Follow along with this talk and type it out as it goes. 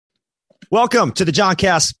Welcome to the John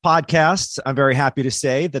Cast podcast. I'm very happy to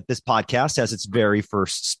say that this podcast has its very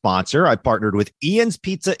first sponsor. I partnered with Ian's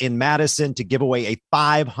Pizza in Madison to give away a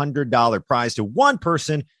 $500 prize to one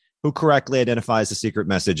person who correctly identifies the secret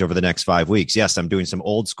message over the next 5 weeks. Yes, I'm doing some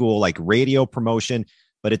old school like radio promotion,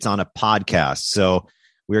 but it's on a podcast. So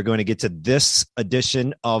we're going to get to this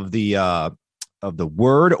edition of the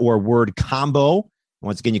word or word combo.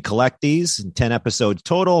 Once again, you collect these 10 episodes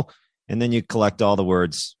total, and then you collect all the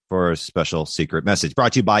words for a special secret message.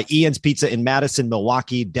 Brought to you by Ian's Pizza in Madison,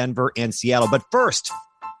 Milwaukee, Denver, and Seattle. But first,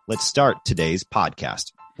 let's start today's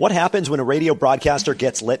podcast. What happens when a radio broadcaster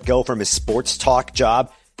gets let go from his sports talk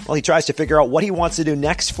job? Well, he tries to figure out what he wants to do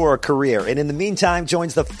next for a career. And in the meantime,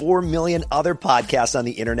 joins the 4 million other podcasts on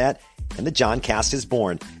the internet, and the John Cast is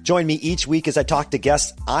born. Join me each week as I talk to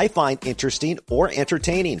guests I find interesting or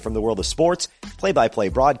entertaining from the world of sports, play-by-play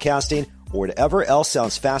broadcasting, or whatever else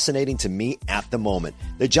sounds fascinating to me at the moment.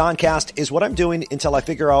 The John Cast is what I'm doing until I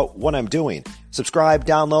figure out what I'm doing. Subscribe,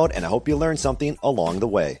 download, and I hope you learn something along the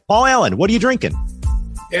way. Paul Allen, what are you drinking?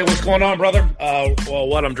 Hey, what's going on, brother? Well,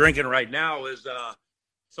 what I'm drinking right now is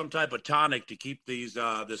some type of tonic to keep these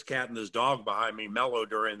this cat and this dog behind me mellow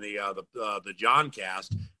during the John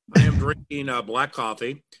Cast. I am drinking black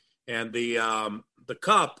coffee, and the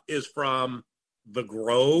cup is from the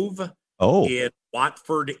Grove in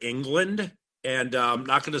Watford, England. And I'm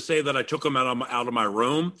not going to say that I took them out of my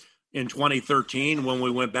room in 2013 when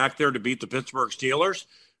we went back there to beat the Pittsburgh Steelers,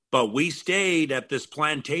 but we stayed at this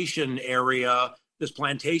plantation area, this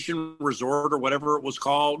plantation resort or whatever it was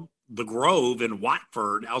called, the Grove in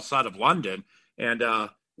Watford outside of London. And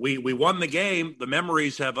we won the game. The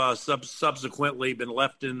memories have subsequently been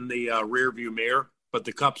left in the rearview mirror, but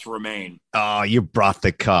the cups remain. Oh, you brought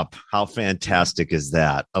the cup. How fantastic is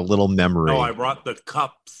that? A little memory. No, I brought the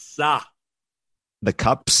cups. The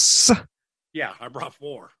cups? Yeah, I brought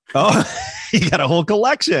 4. Oh, you got a whole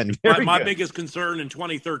collection. My biggest concern in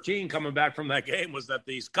 2013 coming back from that game was that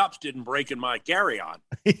these cups didn't break in my carry-on.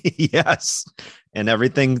 Yes. And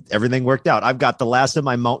everything worked out. I've got the last of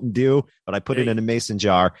my Mountain Dew, but I put it in a mason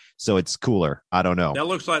jar, so it's cooler. I don't know. That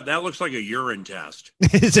looks like a urine test.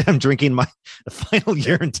 I'm drinking the final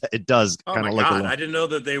urine test. It does kind of look God, I didn't know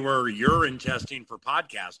that they were urine testing for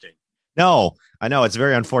podcasting. No, I know. It's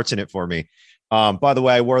very unfortunate for me. By the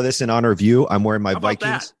way, I wore this in honor of you. I'm wearing my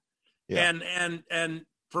Vikings. Yeah. And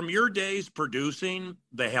from your days producing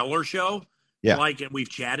the Heller Show, and we've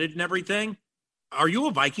chatted and everything. Are you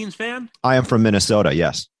a Vikings fan? I am from Minnesota.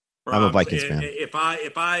 Yes, I'm a Vikings fan. If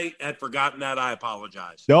I had forgotten that, I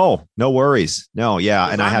apologize. No worries. No, yeah,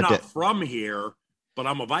 and I'm not from here, but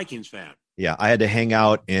I'm a Vikings fan. Yeah, I had to hang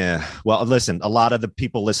out. Well, listen, a lot of the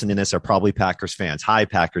people listening to this are probably Packers fans. Hi,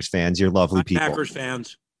 Packers fans. You're lovely people. Packers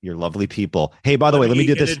fans. You're lovely people. Hey, by the way, let me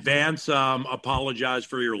do this. In advance, apologize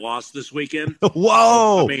for your loss this weekend.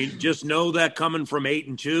 Whoa. I mean, just know that coming from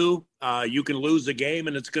 8-2, you can lose a game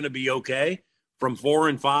and it's going to be okay. From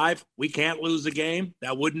 4-5, we can't lose a game.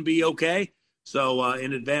 That wouldn't be okay. So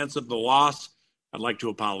in advance of the loss, I'd like to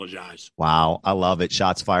apologize. Wow. I love it.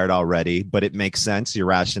 Shots fired already, but it makes sense. Your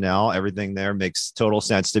rationale, everything there makes total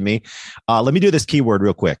sense to me. Let me do this keyword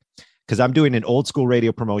real quick because I'm doing an old school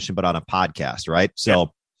radio promotion, but on a podcast, right?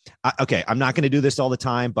 So, okay, I'm not going to do this all the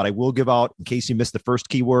time, but I will give out, in case you missed the first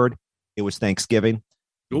keyword, it was Thanksgiving.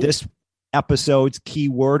 Ooh. This episode's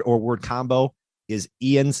keyword or word combo is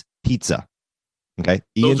Ian's Pizza. Okay.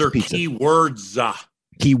 Ian's Those are Pizza. Keywords.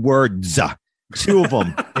 Keywords. 2 of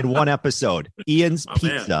them in one episode. Ian's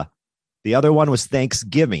Pizza. Man. The other one was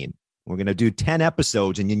Thanksgiving. We're going to do 10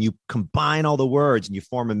 episodes, and then you combine all the words and you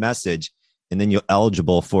form a message, and then you're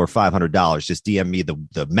eligible for $500. Just DM me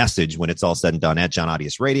the message when it's all said and done at John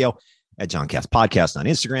Audius Radio, at John Cast Podcast on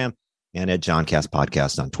Instagram, and at John Cast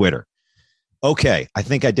Podcast on Twitter. Okay, I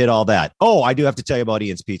think I did all that. Oh, I do have to tell you about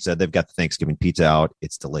Ian's Pizza. They've got the Thanksgiving pizza out.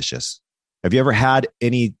 It's delicious. Have you ever had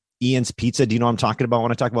any Ian's Pizza? Do you know what I'm talking about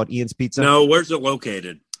when I talk about Ian's Pizza? No, where's it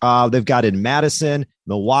located? They've got it in Madison,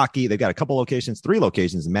 Milwaukee. They've got a couple locations, 3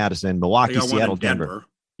 locations in Madison, Milwaukee, Seattle, Denver.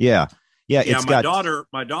 Yeah. My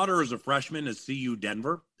daughter is a freshman at CU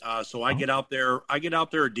Denver. So I get out there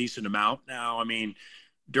a decent amount. Now, I mean,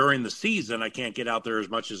 during the season, I can't get out there as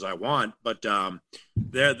much as I want, but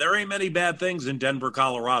there ain't many bad things in Denver,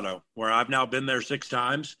 Colorado, where I've now been there 6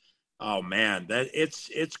 times. Oh man,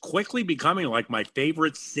 it's quickly becoming like my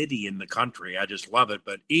favorite city in the country. I just love it.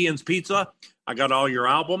 But Ian's Pizza, I got all your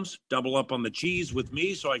albums. Double up on the cheese with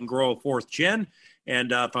me so I can grow a 4th chin.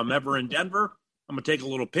 And if I'm ever in Denver, I'm gonna take a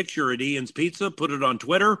little picture at Ian's Pizza, put it on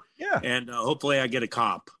Twitter, and hopefully I get a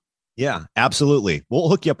comp. Yeah, absolutely. We'll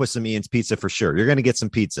hook you up with some Ian's Pizza for sure. You're gonna get some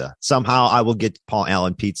pizza somehow. I will get Paul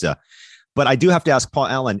Allen pizza. But I do have to ask Paul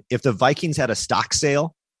Allen, if the Vikings had a stock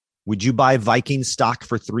sale, would you buy Vikings stock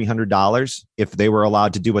for $300 if they were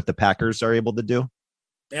allowed to do what the Packers are able to do?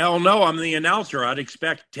 Hell no, I'm the announcer. I'd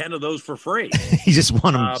expect 10 of those for free. You just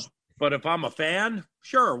want them. But if I'm a fan,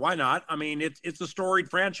 sure, why not? I mean, it's a storied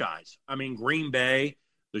franchise. I mean, Green Bay,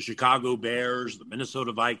 the Chicago Bears, the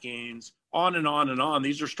Minnesota Vikings, on and on and on.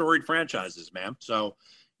 These are storied franchises, man. So,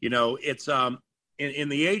 it's in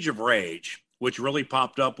the age of rage, which really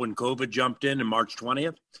popped up when COVID jumped in March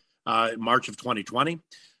 20th, March of 2020.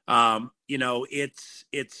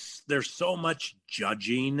 It's there's so much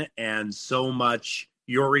judging and so much.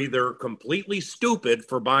 You're either completely stupid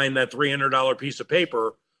for buying that $300 piece of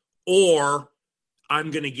paper, or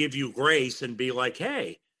I'm going to give you grace and be like,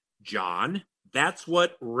 hey, John, that's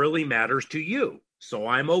what really matters to you. So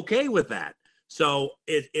I'm okay with that. So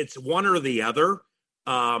it's one or the other.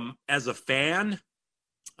 As a fan,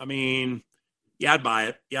 I mean, yeah, I'd buy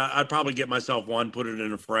it. Yeah, I'd probably get myself one, put it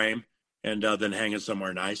in a frame, and then hang it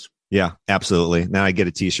somewhere nice. Yeah, absolutely. Now I get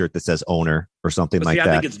a T-shirt that says owner or something like that.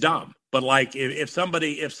 I think it's dumb. But like if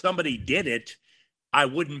somebody did it, I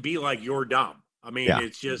wouldn't be like, you're dumb. I mean,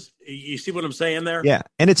 It's just, you see what I'm saying there? Yeah.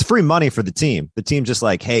 And it's free money for the team. The team just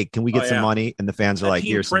like, hey, can we get some money? And the fans are like,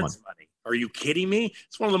 here's some money. Are you kidding me?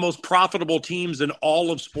 It's one of the most profitable teams in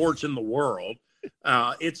all of sports in the world.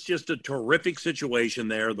 It's just a terrific situation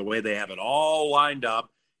there, the way they have it all lined up,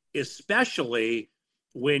 especially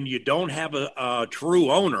when you don't have a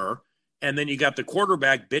true owner. And then you got the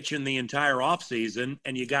quarterback bitching the entire offseason,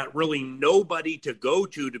 and you got really nobody to go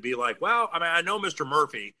to be like, well, I mean, I know Mr.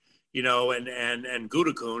 Murphy, and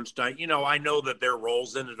Gutekunst, I know that their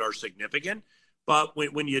roles in it are significant, but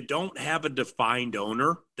when you don't have a defined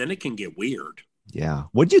owner, then it can get weird. Yeah.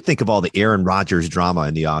 What do you think of all the Aaron Rodgers drama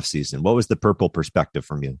in the offseason? What was the purple perspective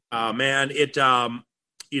from you? Man, the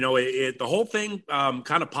whole thing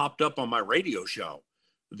kind of popped up on my radio show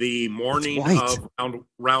the morning of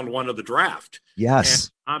round one of the draft.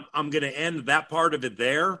 Yes. And I'm going to end that part of it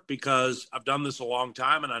there because I've done this a long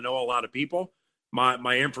time and I know a lot of people.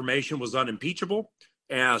 My information was unimpeachable.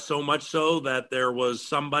 So much so that there was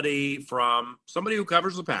somebody who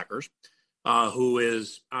covers the Packers, who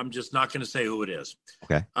is, I'm just not going to say who it is.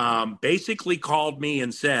 Okay. Basically called me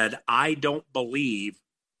and said, I don't believe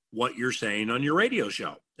what you're saying on your radio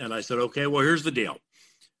show. And I said, okay, well, here's the deal,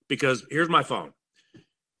 because here's my phone.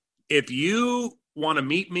 If you want to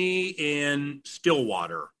meet me in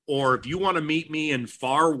Stillwater, or if you want to meet me in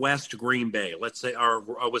far west Green Bay, let's say,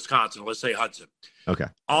 or Wisconsin, let's say Hudson. Okay.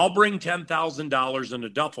 I'll bring $10,000 in a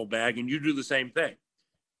duffel bag and you do the same thing.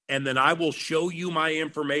 And then I will show you my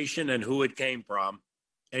information and who it came from,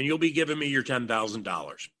 and you'll be giving me your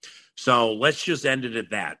 $10,000. So let's just end it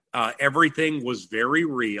at that. Everything was very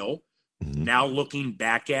real. Mm-hmm. Now looking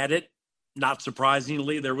back at it, not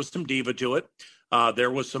surprisingly, there was some diva to it.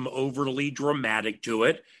 There was some overly dramatic to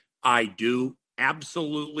it. I do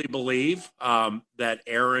absolutely believe that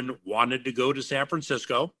Aaron wanted to go to San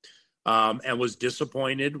Francisco and was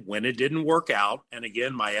disappointed when it didn't work out. And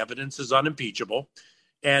again, my evidence is unimpeachable.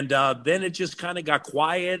 And then it just kind of got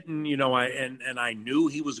quiet. And, I knew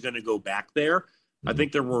he was going to go back there. Mm-hmm. I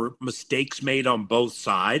think there were mistakes made on both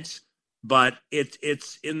sides. But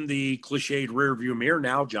it's in the cliched rearview mirror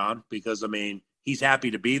now, John, because, I mean, he's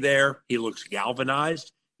happy to be there. He looks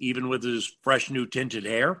galvanized, even with his fresh new tinted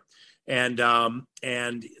hair. And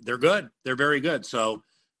they're good. They're very good. So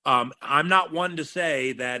I'm not one to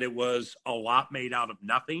say that it was a lot made out of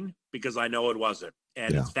nothing, because I know it wasn't.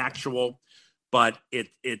 And It's factual, but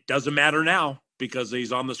it doesn't matter now because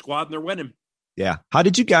he's on the squad and they're winning. Yeah. How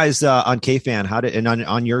did you guys on KFan, and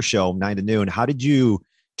on your show, 9 to noon, how did you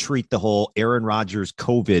treat the whole Aaron Rodgers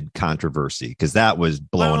COVID controversy? Because that was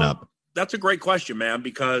blowing up. That's a great question, man,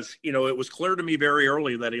 because, it was clear to me very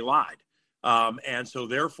early that he lied. And so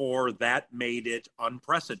therefore that made it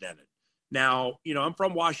unprecedented. Now, I'm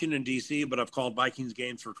from Washington, D.C., but I've called Vikings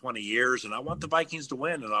games for 20 years, and I want the Vikings to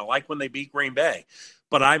win, and I like when they beat Green Bay.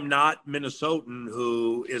 But I'm not Minnesotan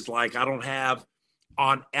who is like, I don't have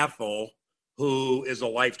Aunt Ethel, who is a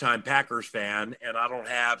lifetime Packers fan, and I don't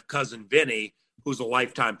have Cousin Vinny, who's a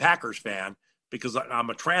lifetime Packers fan, because I'm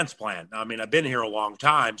a transplant. I mean, I've been here a long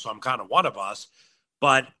time, so I'm kind of one of us.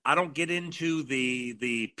 But I don't get into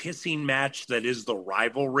the pissing match that is the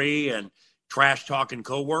rivalry and trash talking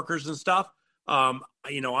coworkers and stuff. I'm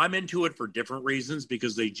into it for different reasons,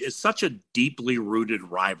 because it's such a deeply rooted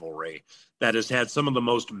rivalry that has had some of the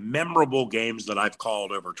most memorable games that I've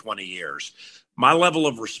called over 20 years. My level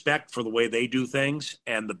of respect for the way they do things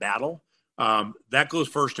and the battle, that goes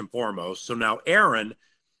first and foremost. So now Aaron,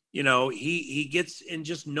 he gets in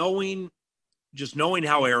just knowing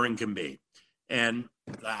how Aaron can be. And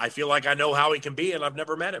I feel like I know how he can be, and I've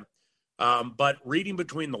never met him. But reading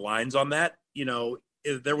between the lines on that,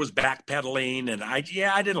 there was backpedaling, and I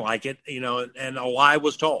didn't like it, and a lie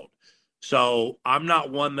was told. So I'm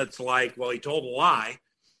not one that's like, well, he told a lie,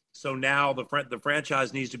 so now the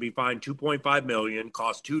franchise needs to be fined $2.5 million,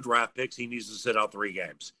 cost 2 draft picks. He needs to sit out 3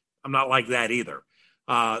 games. I'm not like that either.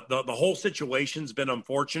 The whole situation's been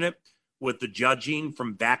unfortunate with the judging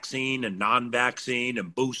from vaccine and non-vaccine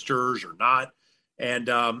and boosters or not,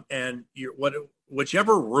 and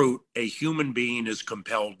whichever route a human being is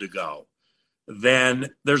compelled to go,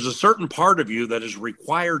 then there's a certain part of you that is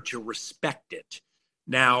required to respect it.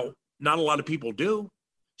 Now, not a lot of people do.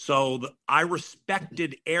 So I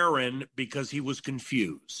respected Aaron because he was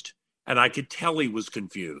confused, and I could tell he was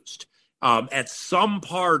confused. At some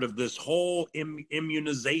part of this whole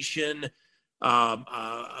immunization,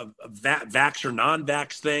 vax or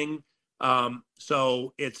non-vax thing.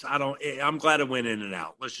 So I'm glad it went in and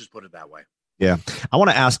out. Let's just put it that way. Yeah. I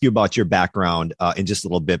want to ask you about your background in just a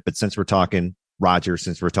little bit, but since we're talking Rodgers,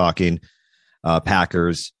 since we're talking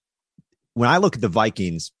Packers, when I look at the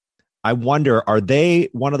Vikings, I wonder, are they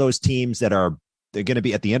one of those teams that they're going to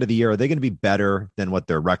be at the end of the year? Are they going to be better than what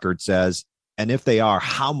their record says? And if they are,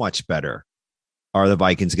 how much better are the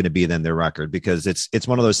Vikings going to be than their record? Because it's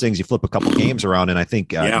one of those things you flip a couple games around, and I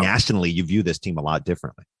think nationally you view this team a lot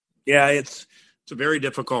differently. Yeah, it's a very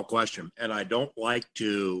difficult question, and I don't like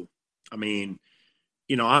to. I mean,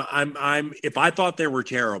 I'm if I thought they were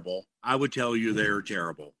terrible, I would tell you they're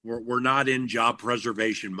terrible. We're not in job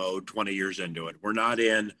preservation mode 20 years into it. We're not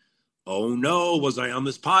in, oh no, was I on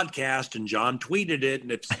this podcast and John tweeted it,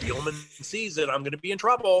 and if Spielman sees it, I'm going to be in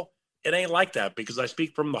trouble. It ain't like that, because I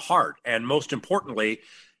speak from the heart. And most importantly,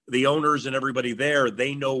 the owners and everybody there,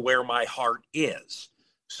 they know where my heart is.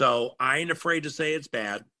 So I ain't afraid to say it's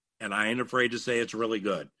bad, and I ain't afraid to say it's really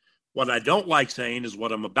good. What I don't like saying is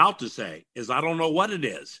what I'm about to say, is I don't know what it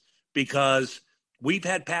is, because we've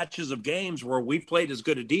had patches of games where we've played as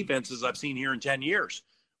good a defense as I've seen here in 10 years.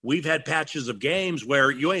 We've had patches of games where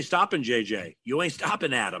you ain't stopping JJ. You ain't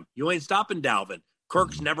stopping Adam. You ain't stopping Dalvin.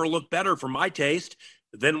 Kirk's never looked better for my taste.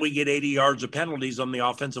 Then we get 80 yards of penalties on the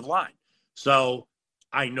offensive line. So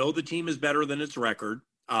I know the team is better than its record,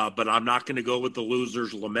 but I'm not going to go with the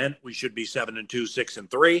losers lament. We should be 7-2,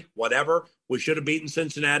 6-3, whatever. We should have beaten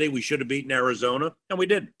Cincinnati. We should have beaten Arizona, and we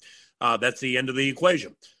didn't. That's the end of the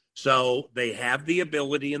equation. So they have the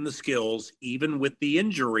ability and the skills, even with the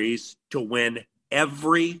injuries, to win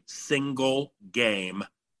every single game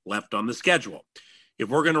left on the schedule. If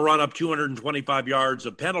we're going to run up 225 yards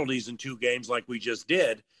of penalties in 2 games like we just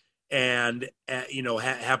did, and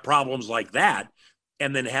have problems like that,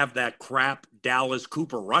 and then have that crap Dallas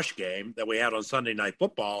Cooper Rush game that we had on Sunday Night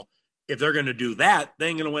Football, if they're going to do that, they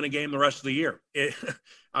ain't going to win a game the rest of the year.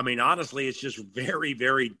 Honestly, it's just very,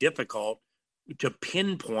 very difficult to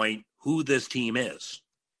pinpoint who this team is.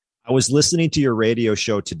 I was listening to your radio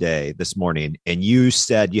show this morning, and you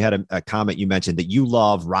said you had a comment. You mentioned that you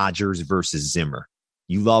love Rodgers versus Zimmer.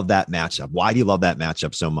 You love that matchup. Why do you love that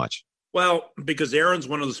matchup so much? Well, because Aaron's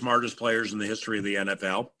one of the smartest players in the history of the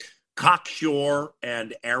NFL. Cocksure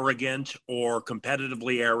and arrogant, or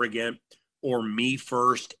competitively arrogant, or me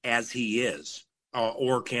first as he is,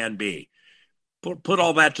 or can be. Put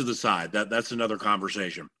all that to the side. That's another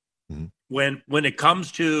conversation. Mm-hmm. When it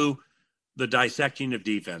comes to the dissecting of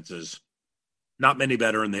defenses, not many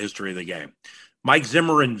better in the history of the game. Mike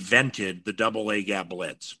Zimmer invented the double A gap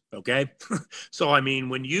blitz. Okay. So,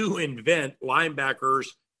 when you invent linebackers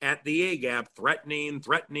at the A gap, threatening,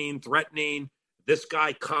 this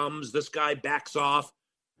guy comes, this guy backs off,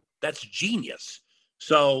 that's genius.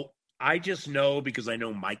 So I just know, because I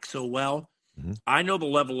know Mike so well, mm-hmm. I know the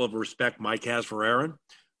level of respect Mike has for Aaron,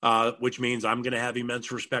 which means I'm going to have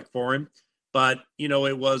immense respect for him. But,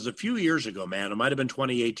 it was a few years ago, man. It might have been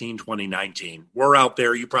 2018, 2019. We're out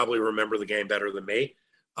there. You probably remember the game better than me.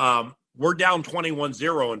 We're down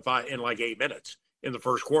 21-0 in like 8 minutes in the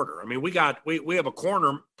first quarter. We have a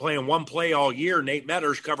corner playing one play all year, Nate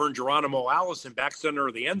Metters covering Geronimo Allison back center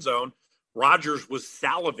of the end zone. Rodgers was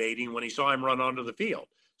salivating when he saw him run onto the field.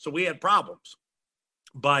 So we had problems.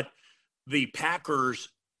 But the Packers,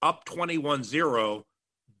 up 21-0,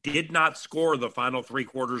 did not score the final 3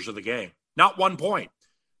 quarters of the game. Not 1 point,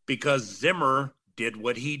 because Zimmer did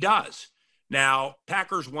what he does. Now,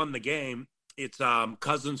 Packers won the game. It's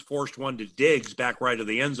Cousins forced one to Diggs back right of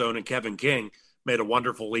the end zone, and Kevin King made a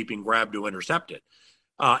wonderful leaping grab to intercept it.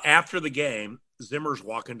 After the game, Zimmer's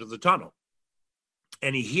walking to the tunnel,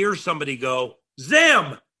 and he hears somebody go,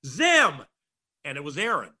 Zim! And it was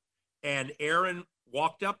Aaron. And Aaron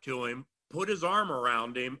walked up to him, put his arm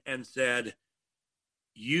around him, and said,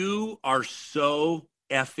 you are so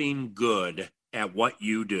effing good at what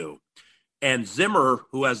you do. And Zimmer,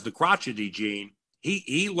 who has the crotchety gene,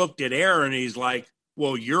 he looked at Aaron and he's like,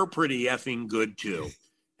 well, you're pretty effing good too.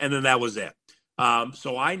 And then that was it.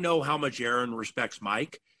 So I know how much Aaron respects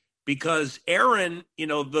Mike, because Aaron,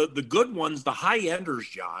 the good ones, the high enders,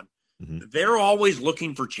 John, they're always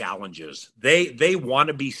looking for challenges. They want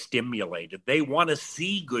to be stimulated. They want to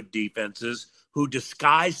see good defenses who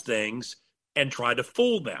disguise things and try to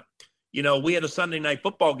fool them. We had a Sunday night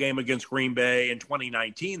football game against Green Bay in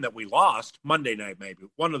 2019 that we lost, Monday night maybe,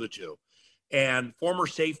 one of the two. And former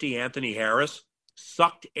safety Anthony Harris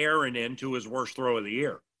sucked Aaron into his worst throw of the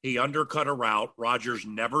year. He undercut a route. Rodgers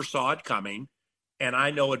never saw it coming. And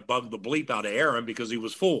I know it bugged the bleep out of Aaron because he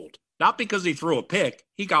was fooled. Not because he threw a pick.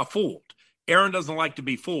 He got fooled. Aaron doesn't like to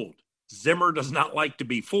be fooled. Zimmer does not like to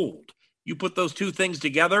be fooled. You put those two things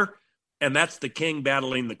together, and that's the king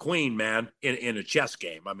battling the queen, man, in a chess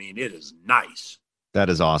game. I mean, it is nice. That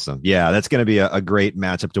is awesome. Yeah, that's going to be a great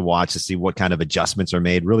matchup to watch to see what kind of adjustments are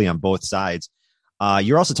made really on both sides.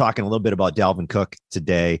 You're also talking a little bit about Dalvin Cook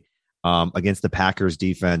today against the Packers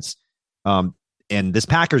defense. And this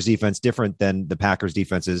Packers defense, different than the Packers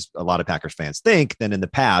defenses a lot of Packers fans think than in the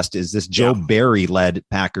past, is this Joe Barry-led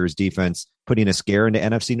Packers defense putting a scare into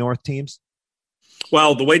NFC North teams?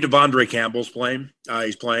 Well, the way Devondre Campbell's playing,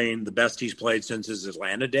 he's playing the best he's played since his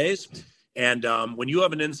Atlanta days. And when you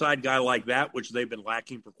have an inside guy like that, which they've been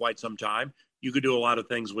lacking for quite some time, you could do a lot of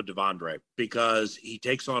things with Devondre because he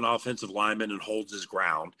takes on offensive linemen and holds his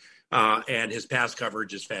ground. And his pass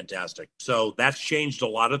coverage is fantastic. So that's changed a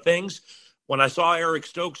lot of things. When I saw Eric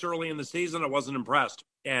Stokes early in the season, I wasn't impressed.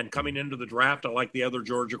 And coming into the draft, I like the other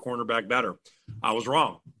Georgia cornerback better. I was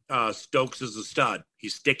wrong. Stokes is a stud.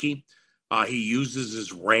 He's sticky. He uses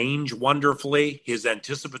his range wonderfully. His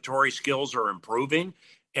anticipatory skills are improving.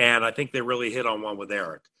 And I think they really hit on one with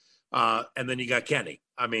Eric. And then you got Kenny.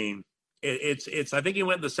 I mean, it's. I think he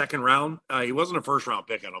went in the second round. He wasn't a first round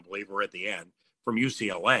pick, I don't believe, or at the end from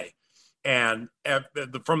UCLA. And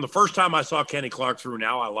from the first time I saw Kenny Clark through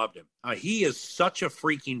now, I loved him. He is such a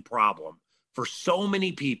freaking problem for so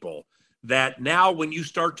many people that now when you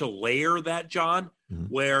start to layer that, John,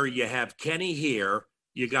 where you have Kenny here,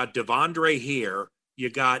 you got Devondre here,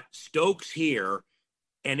 you got Stokes here,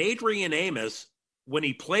 and Adrian Amos, when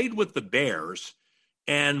he played with the Bears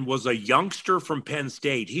and was a youngster from Penn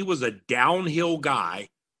State, he was a downhill guy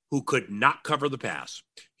who could not cover the pass.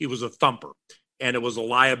 He was a thumper, and it was a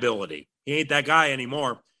liability. He ain't that guy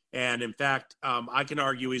anymore. And in fact, I can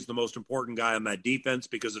argue he's the most important guy on that defense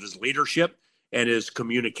because of his leadership and his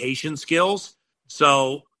communication skills.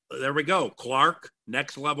 So there we go. Clark,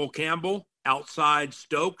 next level Campbell, outside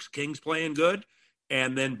Stokes, King's playing good.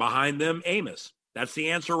 And then behind them, Amos. That's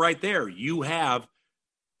the answer right there. You have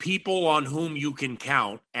people on whom you can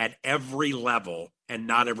count at every level, and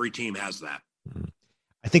not every team has that.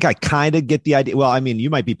 I think I kind of get the idea. Well, I mean,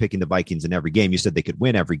 you might be picking the Vikings in every game. You said they could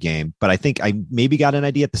win every game, but I think I maybe got an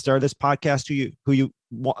idea at the start of this podcast who you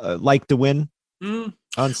like to win on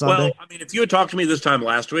Sunday. Well, I mean, if you had talked to me this time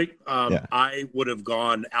last week, I would have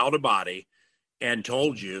gone out of body and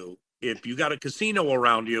told you if you got a casino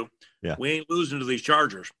around you, we ain't losing to these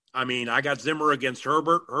Chargers. I mean, I got Zimmer against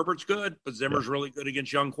Herbert. Herbert's good, but Zimmer's really good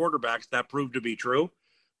against young quarterbacks. That proved to be true.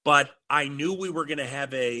 But I knew we were going to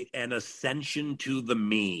have an ascension to the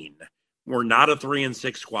mean. We're not a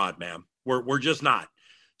 3-6 squad, man. We're just not.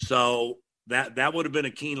 So that would have been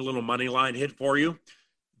a keen little money line hit for you.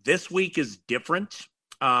 This week is different,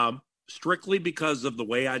 strictly because of the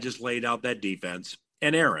way I just laid out that defense.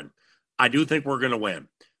 And Aaron, I do think we're going to win.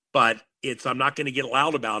 But I'm not going to get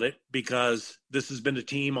loud about it because this has been a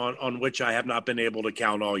team on which I have not been able to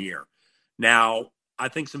count all year. Now, I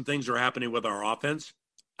think some things are happening with our offense.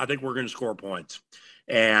 I think we're going to score points.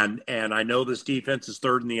 And I know this defense is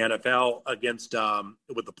third in the NFL against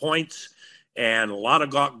with the points and a lot of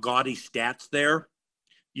gaudy stats there.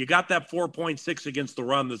 You got that 4.6 against the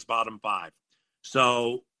run that's bottom 5.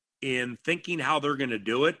 So in thinking how they're going to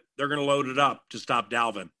do it, they're going to load it up to stop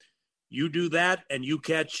Dalvin. You do that and you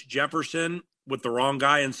catch Jefferson with the wrong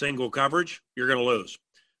guy in single coverage, you're going to lose.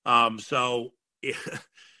 I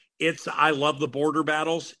love the border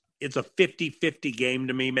battles. It's a 50-50 game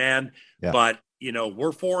to me, man. Yeah. But,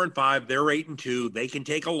 we're 4-5. They're 8-2. They can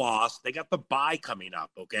take a loss. They got the bye coming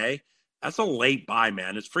up, okay? That's a late bye,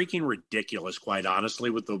 man. It's freaking ridiculous, quite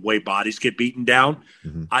honestly, with the way bodies get beaten down.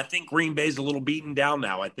 Mm-hmm. I think Green Bay's a little beaten down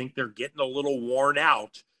now. I think they're getting a little worn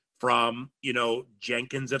out from,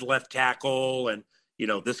 Jenkins at left tackle and,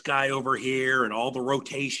 this guy over here and all the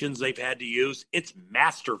rotations they've had to use. It's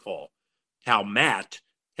masterful how Matt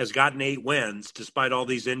has gotten 8 wins despite all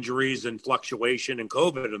these injuries and fluctuation and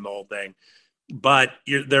COVID and the whole thing. But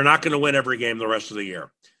they're not going to win every game the rest of the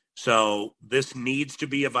year. So this needs to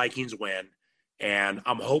be a Vikings win. And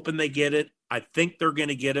I'm hoping they get it. I think they're going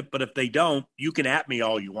to get it. But if they don't, you can at me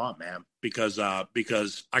all you want, man, because I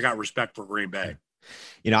got respect for Green Bay.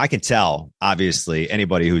 I can tell, obviously,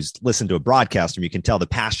 anybody who's listened to a broadcast, you can tell the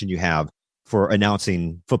passion you have for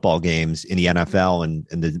announcing football games in the NFL and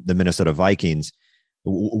the Minnesota Vikings.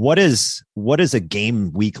 What is a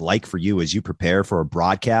game week like for you as you prepare for a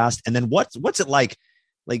broadcast? And then what's it like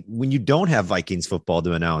when you don't have Vikings football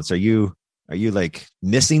to announce? Are you like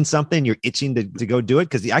missing something? You're itching to go do it?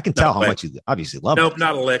 Because I can tell how much you obviously love it. Nope,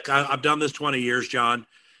 not a lick. I've done this 20 years, John.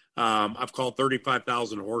 I've called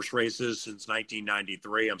 35,000 horse races since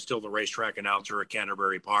 1993. I'm still the racetrack announcer at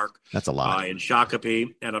Canterbury Park. That's a lot. In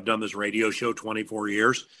Shakopee, and I've done this radio show 24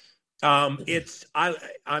 years. I'm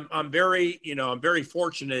very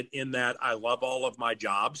fortunate in that I love all of my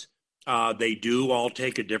jobs. They do all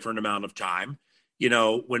take a different amount of time.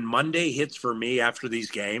 When Monday hits for me after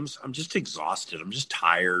these games, I'm just exhausted. I'm just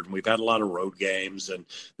tired. We've had a lot of road games, and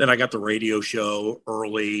then I got the radio show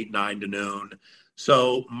early, 9 to noon.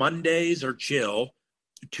 So Mondays are chill.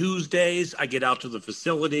 Tuesdays, I get out to the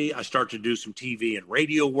facility. I start to do some TV and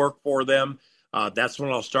radio work for them. That's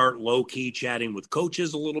when I'll start low-key chatting with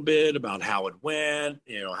coaches a little bit about how it went.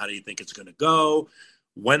 How do you think it's going to go?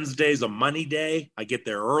 Wednesday's a money day. I get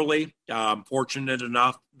there early. I'm fortunate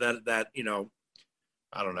enough that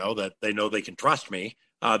I don't know, that they know they can trust me.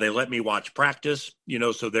 They let me watch practice,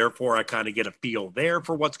 so therefore I kind of get a feel there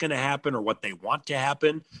for what's going to happen or what they want to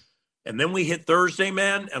happen. And then we hit Thursday,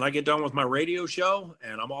 man, and I get done with my radio show,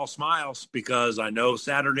 and I'm all smiles because I know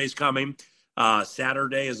Saturday's coming.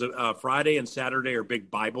 Saturday is Friday and Saturday are big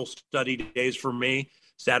Bible study days for me.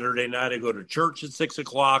 Saturday night, I go to church at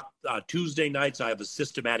 6:00. Tuesday nights, I have a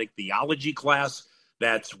systematic theology class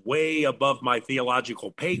that's way above my theological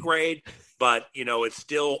pay grade, but, it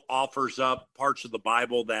still offers up parts of the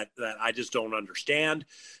Bible that I just don't understand.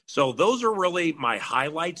 So those are really my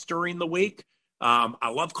highlights during the week. I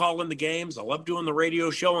love calling the games. I love doing the radio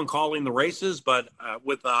show and calling the races, but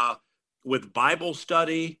with Bible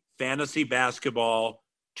study, fantasy basketball,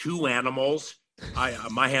 2 animals,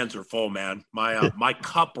 my hands are full, man. My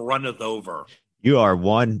cup runneth over. You are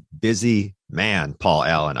one busy man, Paul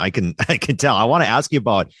Allen. I can tell. I want to ask you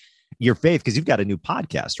about your faith because you've got a new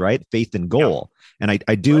podcast, right? Faith and Goal. Yeah. And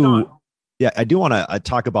I do want to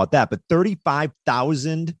talk about that. But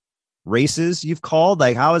 35,000 races you've called.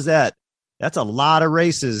 Like, how is that? That's a lot of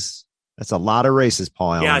races.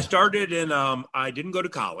 Paul Allen. Yeah, I started in. I didn't go to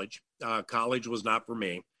college. College was not for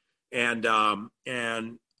me, and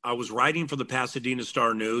I was writing for the Pasadena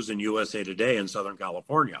Star News and USA Today in Southern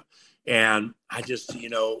California, and I just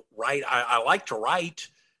write. I like to write,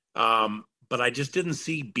 but I just didn't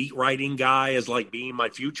see beat writing guy as like being my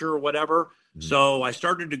future or whatever. Mm-hmm. So I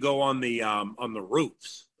started to go on the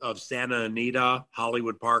roofs of Santa Anita,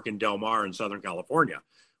 Hollywood Park, and Del Mar in Southern California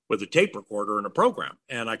with a tape recorder and a program.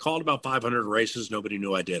 And I called about 500 races. Nobody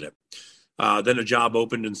knew I did it. Then a job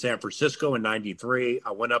opened in San Francisco in 93.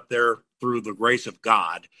 I went up there through the grace of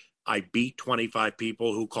God. I beat 25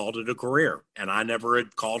 people who called it a career, and I never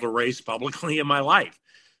had called a race publicly in my life.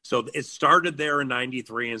 So it started there in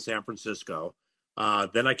 93 in San Francisco.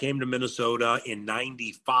 Then I came to Minnesota in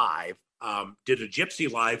 95, did a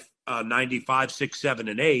Gypsy Life, 95, 6, 7,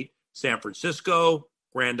 and 8, San Francisco,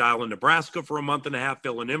 Grand Island, Nebraska for a month and a half,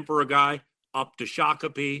 filling in for a guy, up to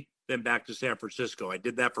Shakopee, then back to San Francisco. I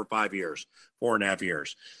did that for 5 years, 4.5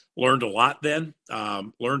 years. Learned a lot then,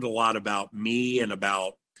 learned a lot about me and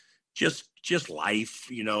about just life,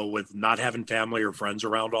 with not having family or friends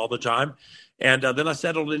around all the time. And then I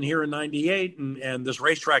settled in here in 98 and this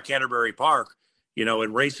racetrack, Canterbury Park,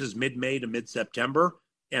 it races mid-May to mid-September.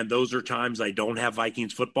 And those are times I don't have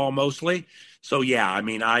Vikings football mostly. So, yeah, I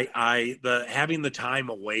mean, having the time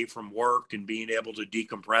away from work and being able to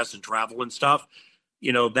decompress and travel and stuff,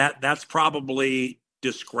 that's probably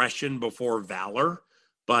discretion before valor.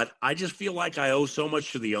 But I just feel like I owe so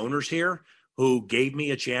much to the owners here who gave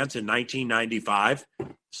me a chance in 1995,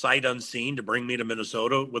 sight unseen, to bring me to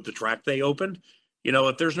Minnesota with the track they opened.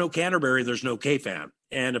 If there's no Canterbury, there's no K-Fan.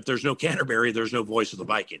 And if there's no Canterbury, there's no voice of the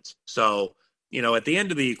Vikings. So, at the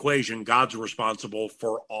end of the equation, God's responsible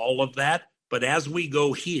for all of that. But as we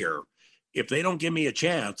go here, if they don't give me a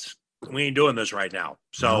chance, we ain't doing this right now.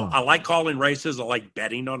 So I like calling races. I like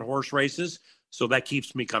betting on horse races. So that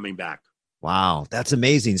keeps me coming back. Wow, that's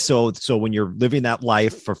amazing. So when you're living that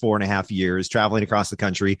life for 4.5 years, traveling across the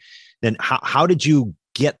country, then how did you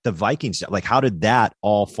get the Vikings? Like, how did that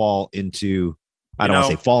all fall into, I don't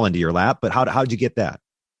want to say fall into your lap, but how did you get that?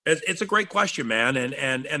 It's a great question, man.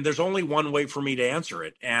 And there's only one way for me to answer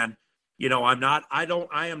it. And,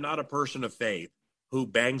 I am not a person of faith who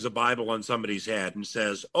bangs a Bible on somebody's head and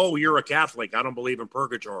says, "Oh, you're a Catholic. I don't believe in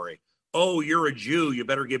purgatory. Oh, you're a Jew. You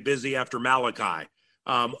better get busy after Malachi.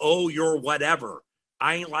 Oh, you're whatever."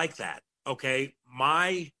 I ain't like that. Okay.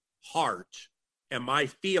 My heart and my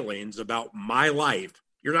feelings about my life,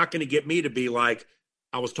 you're not going to get me to be like,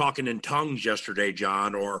 I was talking in tongues yesterday,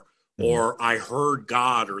 John, or I heard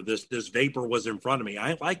God, or this vapor was in front of me.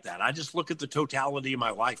 I ain't like that. I just look at the totality of my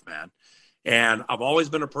life, man. And I've always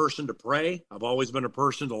been a person to pray. I've always been a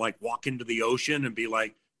person to like walk into the ocean and be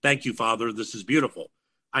like, "Thank you, Father. This is beautiful."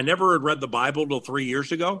 I never had read the Bible till 3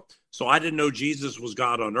 years ago. So I didn't know Jesus was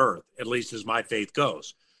God on earth, at least as my faith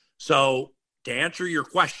goes. So to answer your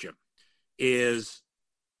question is,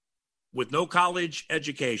 with no college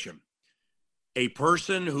education, a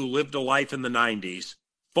person who lived a life in the 90s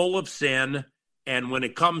full of sin, and when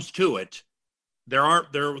it comes to it, there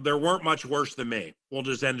weren't much worse than me. We'll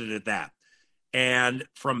just end it at that. And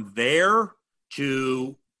from there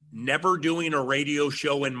to never doing a radio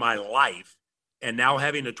show in my life, and now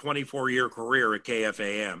having a 24-year career at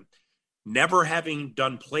KFAM, never having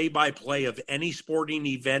done play-by-play of any sporting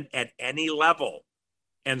event at any level,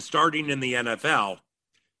 and starting in the NFL,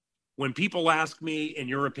 when people ask me, in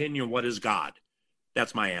your opinion, what is God?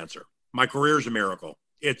 That's my answer. My career is a miracle.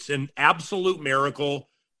 It's an absolute miracle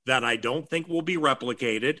that I don't think will be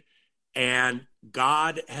replicated. And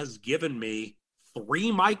God has given me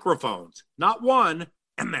 3 microphones, not one,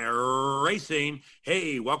 and they're racing.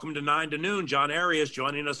 Hey, welcome to 9 to Noon. John Arias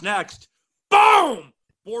joining us next. Boom!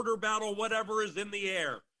 Border battle, whatever is in the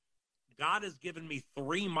air. God has given me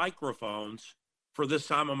 3 microphones for this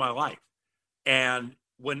time of my life. And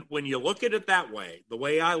when you look at it that way, the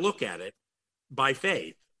way I look at it, by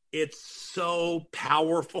faith, it's so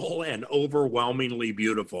powerful and overwhelmingly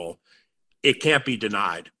beautiful. It can't be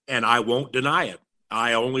denied, and I won't deny it.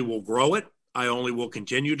 I only will grow it. I only will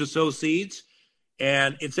continue to sow seeds.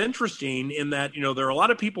 And it's interesting in that, there are a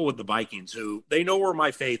lot of people with the Vikings who they know where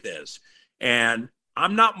my faith is. And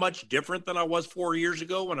I'm not much different than I was 4 years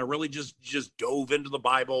ago when I really just dove into the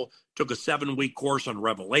Bible, took a 7-week course on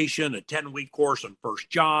Revelation, a 10-week course on First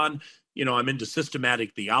John. I'm into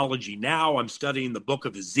systematic theology now. I'm studying the book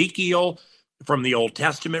of Ezekiel from the Old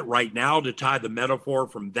Testament right now to tie the metaphor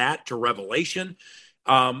from that to Revelation.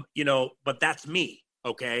 But that's me.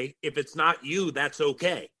 Okay. If it's not you, that's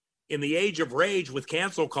okay. In the age of rage with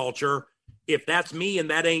cancel culture, if that's me and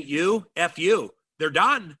that ain't you, F you. They're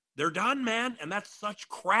done. They're done, man. And that's such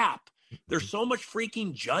crap. There's so much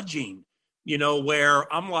freaking judging,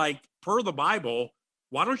 where I'm like, per the Bible,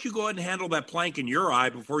 why don't you go ahead and handle that plank in your eye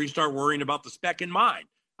before you start worrying about the speck in mine?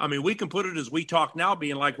 I mean, we can put it as we talk now,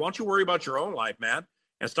 being like, why don't you worry about your own life, man,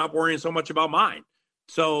 and stop worrying so much about mine?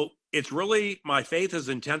 So it's really, my faith has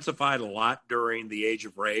intensified a lot during the age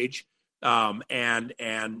of rage. But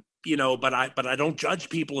I don't judge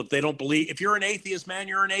people if they don't believe. If you're an atheist, man,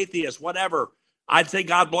 you're an atheist, whatever. I'd say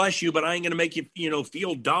God bless you, but I ain't going to make you,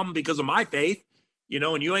 feel dumb because of my faith,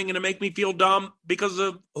 and you ain't going to make me feel dumb because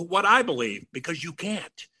of what I believe, because you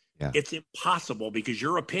can't. Yeah. It's impossible, because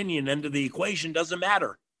your opinion into the equation doesn't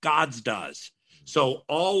matter. God's does. So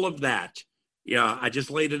all of that, I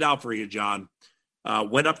just laid it out for you, John.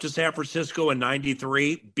 Went up to San Francisco in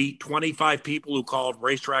 93, beat 25 people who called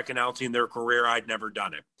racetrack announcing their career. I'd never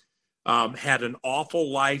done it. Had an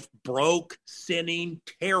awful life, broke, sinning,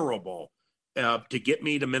 terrible, to get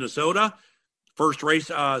me to Minnesota. First race,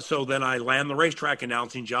 so then I land the racetrack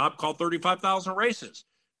announcing job, called 35,000 races.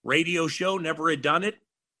 Radio show, never had done it,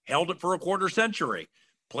 held it for a quarter century.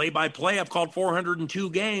 Play-by-play, I've called 402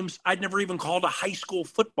 games. I'd never even called a high school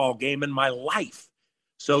football game in my life.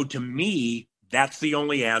 So to me, that's the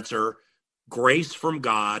only answer. Grace from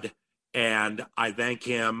God, and I thank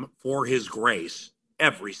him for his grace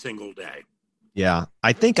every single day. Yeah.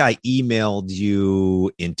 I think I emailed you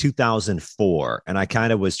in 2004, and I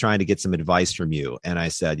kind of was trying to get some advice from you. And I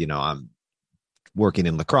said, I'm working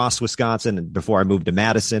in La Crosse, Wisconsin, and before I moved to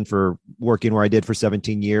Madison for working where I did for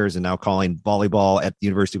 17 years, and now calling volleyball at the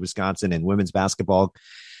University of Wisconsin and women's basketball.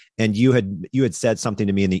 And you had said something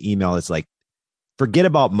to me in the email. It's like, forget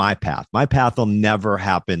about my path. My path will never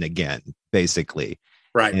happen again, basically.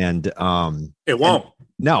 Right. And it won't.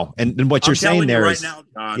 No. And what you're saying there right is now,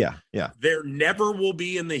 John, yeah. There never will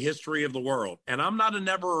be in the history of the world. And I'm not a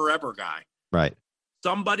never or ever guy. Right.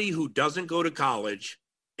 Somebody who doesn't go to college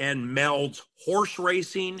and melds horse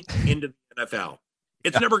racing into the NFL.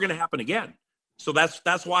 It's never going to happen again. So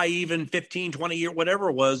that's why even 15, 20 years, whatever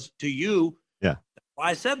it was to you. Yeah. That's why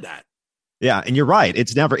I said that. Yeah. And you're right.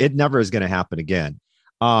 It never is going to happen again.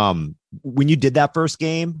 When you did that first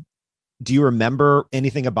game, do you remember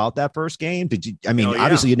anything about that first game? Did you, I mean, Oh, yeah.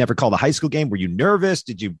 obviously you never called a high school game. Were you nervous?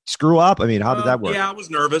 Did you screw up? I mean, how did that work? Yeah, I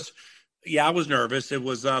was nervous. Yeah, I was nervous. It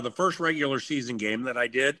was the first regular season game that I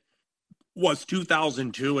did was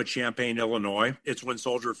 2002 at Champaign, Illinois. It's when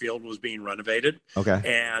Soldier Field was being renovated. Okay.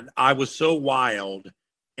 And I was so wild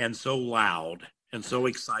and so loud and so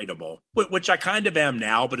excitable, which I kind of am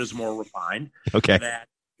now, but is more refined, Okay. that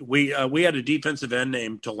we had a defensive end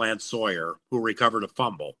named Lance Sawyer who recovered a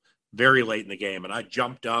fumble very late in the game. And I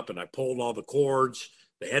jumped up and I pulled all the cords,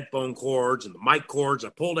 the headphone cords and the mic cords. I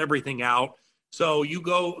pulled everything out. So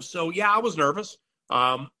yeah, I was nervous.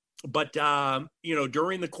 But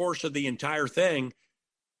during the course of the entire thing,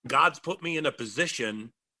 God's put me in a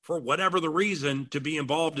position, for whatever the reason, to be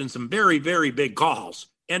involved in some very, very big calls.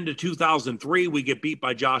 End of 2003, we get beat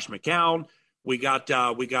by Josh McCown. We got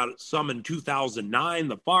some in 2009,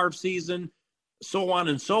 the Favre season, so on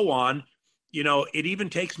and so on. It even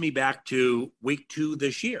takes me back to week 2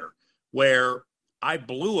 this year, where I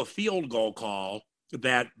blew a field goal call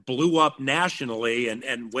that blew up nationally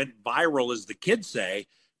and went viral, as the kids say,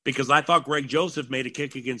 because I thought Greg Joseph made a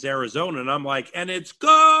kick against Arizona. And I'm like, and it's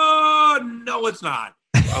good. No, it's not.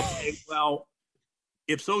 Okay, well,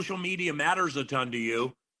 if social media matters a ton to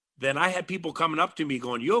you, then I had people coming up to me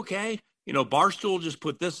going, you okay? Barstool just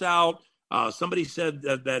put this out. Somebody said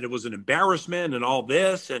that it was an embarrassment and all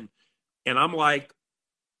this. And I'm like,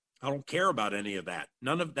 I don't care about any of that.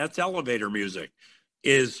 None of that's elevator music.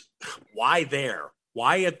 Is why there?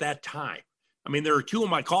 Why at that time? I mean, there are 2 of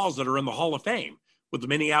my calls that are in the Hall of Fame, with the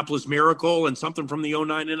Minneapolis Miracle and something from the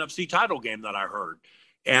 '09 NFC title game that I heard.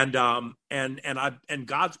 And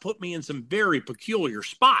God's put me in some very peculiar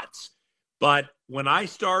spots. But when I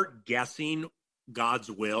start guessing God's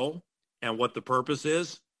will and what the purpose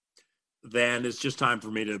is, then it's just time for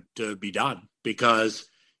me to be done, because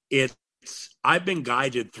I've been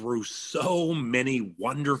guided through so many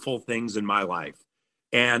wonderful things in my life.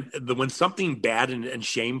 And when something bad and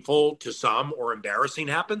shameful to some or embarrassing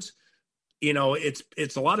happens,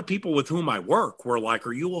 it's a lot of people with whom I work were like,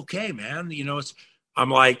 are you okay, man? I'm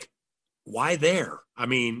like, why there? I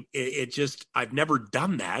mean, it just, I've never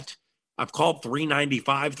done that. I've called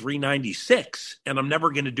 395, 396, and I'm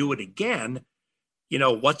never going to do it again.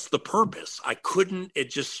 What's the purpose? It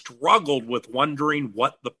just struggled with wondering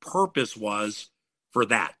what the purpose was for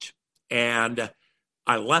that. And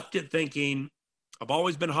I left it thinking, I've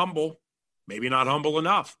always been humble, maybe not humble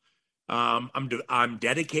enough. I'm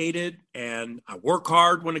dedicated and I work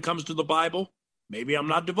hard when it comes to the Bible. Maybe I'm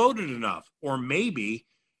not devoted enough, or maybe,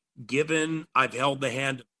 given I've held the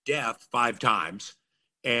hand of death 5 times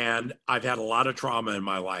and I've had a lot of trauma in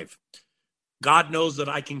my life, God knows that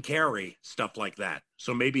I can carry stuff like that.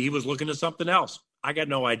 So maybe he was looking at something else. I got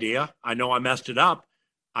no idea. I know I messed it up.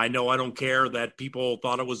 I know I don't care that people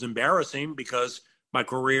thought it was embarrassing, because my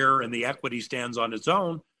career and the equity stands on its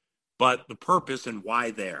own. But the purpose and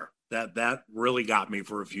why there, that really got me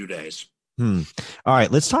for a few days. All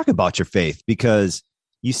right, let's talk about your faith, because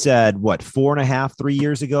you said, what, 4.5, 3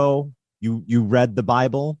 years ago, you read the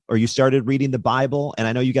Bible, or you started reading the Bible. And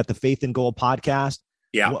I know you got the Faith and Gold podcast.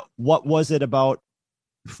 Yeah. What was it about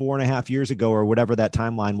 4.5 years ago, or whatever that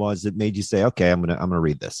timeline was, that made you say, okay, I'm gonna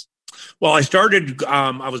read this? Well,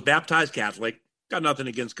 I was baptized Catholic. Got nothing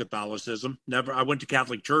against Catholicism. I went to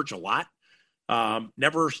Catholic church a lot.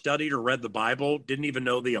 Never studied or read the Bible. Didn't even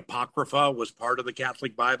know the Apocrypha was part of the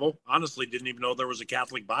Catholic Bible. Honestly, didn't even know there was a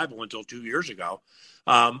Catholic Bible until 2 years ago.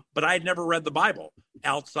 But I had never read the Bible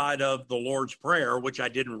outside of the Lord's Prayer, which I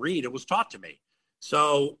didn't read. It was taught to me.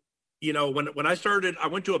 So, when I started, I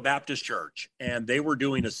went to a Baptist church, and they were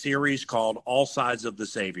doing a series called All Sides of the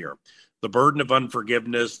Savior: the burden of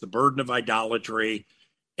unforgiveness, the burden of idolatry.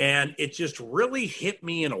 And it just really hit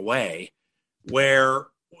me in a way where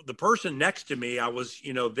the person next to me, I was,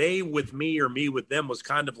 they with me or me with them, was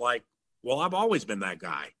kind of like, well, I've always been that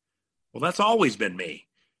guy. Well, that's always been me.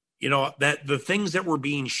 That the things that were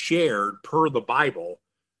being shared per the Bible,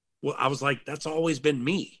 well, I was like, that's always been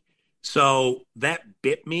me. So that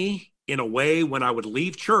bit me in a way. When I would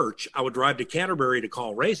leave church, I would drive to Canterbury to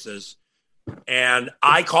call races, and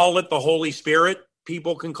I call it the Holy Spirit.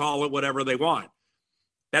 People can call it whatever they want.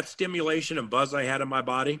 That stimulation and buzz I had in my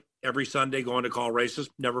body every Sunday going to call races,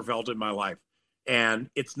 never felt it in my life. And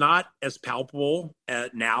it's not as palpable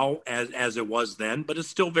now as it was then, but it's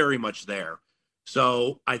still very much there.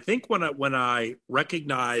 So I think when I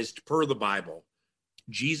recognized, per the Bible,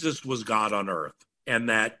 Jesus was God on earth, and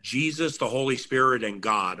that Jesus, the Holy Spirit, and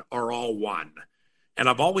God are all one. And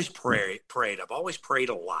I've always prayed. I've always prayed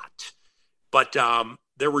a lot. But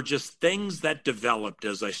there were just things that developed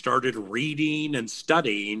as I started reading and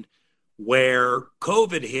studying where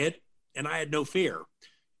COVID hit and I had no fear.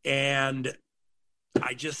 And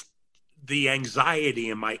the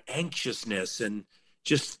anxiety and my anxiousness and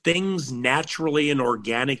just things naturally and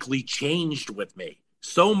organically changed with me.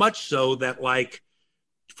 So much so that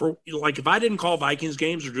if I didn't call Vikings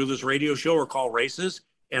games or do this radio show or call races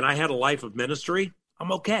and I had a life of ministry,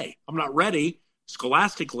 I'm okay. I'm not ready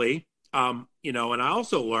scholastically. And I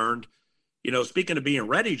also learned, speaking of being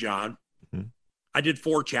ready, John, mm-hmm. I did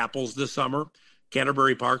 4 chapels this summer.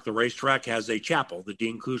 Canterbury Park, the racetrack, has a chapel, the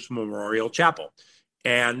Dean Koos Memorial Chapel.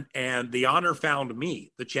 And the honor found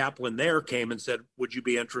me. The chaplain there came and said, would you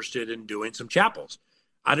be interested in doing some chapels?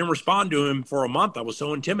 I didn't respond to him for a month. I was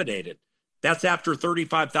so intimidated. That's after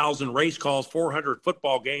 35,000 race calls, 400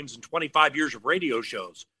 football games, and 25 years of radio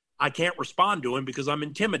shows. I can't respond to him because I'm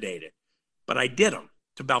intimidated. But I did them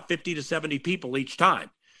to about 50 to 70 people each time.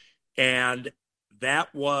 And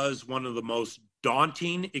that was one of the most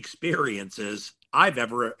daunting experiences I've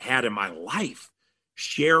ever had in my life.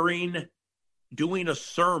 Doing a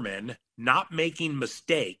sermon, not making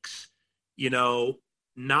mistakes,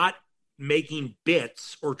 not making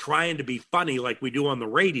bits or trying to be funny like we do on the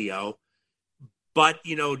radio, but,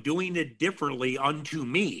 doing it differently unto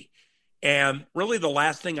me. And really the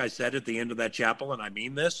last thing I said at the end of that chapel, and I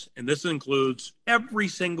mean this, and this includes every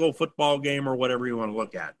single football game or whatever you want to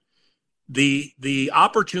look at, the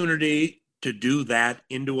opportunity to do that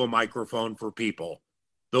into a microphone for people,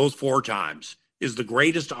 those 4 times, is the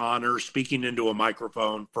greatest honor speaking into a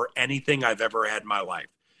microphone for anything I've ever had in my life.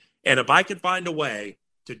 And if I could find a way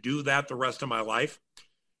to do that the rest of my life,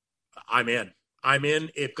 I'm in.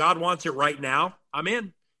 If God wants it right now, I'm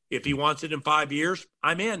in. If he wants it in 5 years,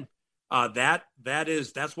 I'm in. That's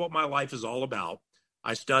what my life is all about.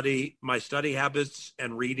 My study habits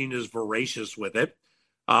and reading is voracious with it.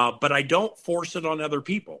 But I don't force it on other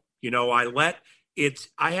people. I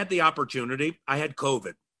had the opportunity. I had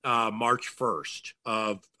COVID March 1st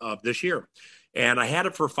of this year, and I had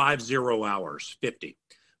it for 50 hours.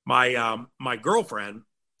 My girlfriend,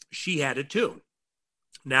 she had it too.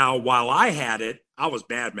 Now, while I had it, I was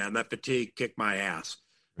bad, man. That fatigue kicked my ass.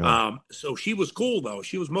 Really? So she was cool, though.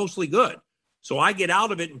 She was mostly good. So I get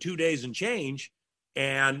out of it in 2 days and change,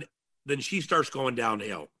 and then she starts going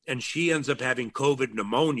downhill. And she ends up having COVID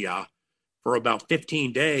pneumonia for about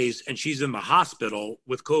 15 days, and she's in the hospital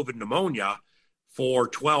with COVID pneumonia for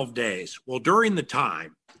 12 days. Well, during the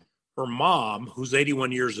time, her mom, who's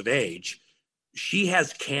 81 years of age, she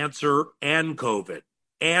has cancer and COVID,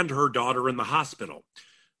 and her daughter in the hospital.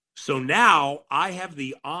 So now I have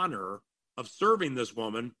the honor of serving this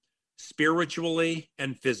woman spiritually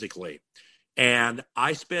and physically. And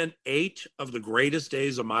I spent 8 of the greatest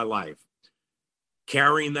days of my life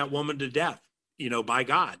carrying that woman to death, by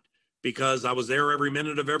God, because I was there every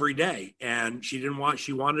minute of every day. And she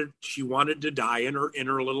wanted to die in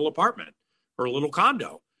her little apartment, her little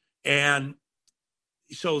condo. And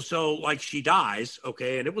so she dies.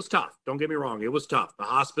 Okay. And it was tough. Don't get me wrong. It was tough. The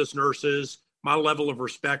hospice nurses, my level of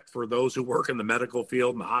respect for those who work in the medical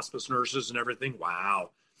field and the hospice nurses and everything.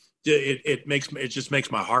 Wow. It just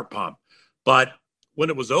makes my heart pump. But when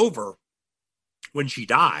it was over, when she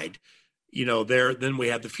died, then we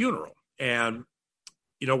had the funeral. And,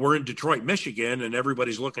 we're in Detroit, Michigan, and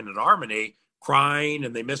everybody's looking at Harmony crying,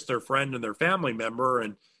 and they miss their friend and their family member.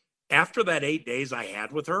 And after that 8 days I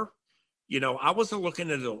had with her, I wasn't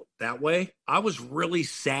looking at it that way. I was really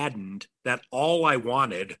saddened that all I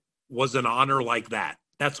wanted was an honor like that.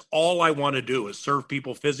 That's all I want to do is serve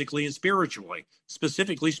people physically and spiritually,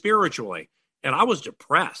 specifically spiritually. And I was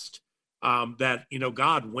depressed that,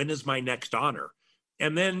 God, when is my next honor?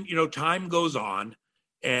 And then, time goes on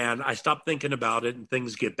and I stop thinking about it and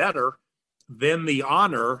things get better. Then the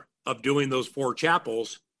honor of doing those 4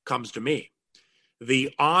 chapels comes to me.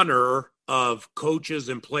 The honor of coaches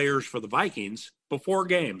and players for the Vikings before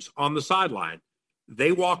games on the sideline,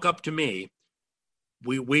 they walk up to me.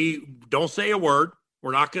 We don't say a word.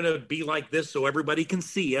 We're not going to be like this so everybody can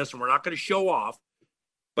see us, and we're not going to show off,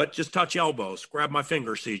 but just touch elbows. Grab my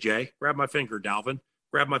finger, CJ. Grab my finger, Dalvin.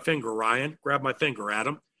 Grab my finger, Ryan. Grab my finger,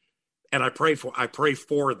 Adam. And I pray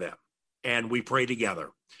for them, and we pray together.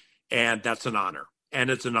 And that's an honor. And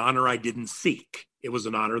it's an honor I didn't seek. It was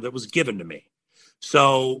an honor that was given to me.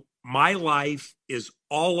 So my life is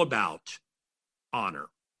all about honor,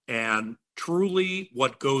 and truly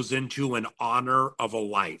what goes into an honor of a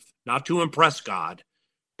life, not to impress God,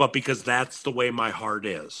 but because that's the way my heart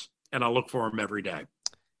is. And I look for him every day.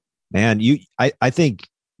 Man, I think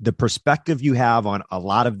the perspective you have on a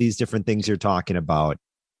lot of these different things you're talking about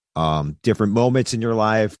different moments in your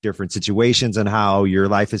life, different situations, and how your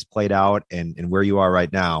life has played out, and where you are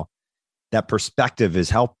right now. That perspective is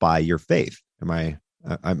helped by your faith.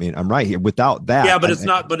 I mean, I'm right here. Without that, Yeah, but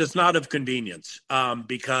it's not of convenience,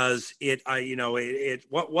 because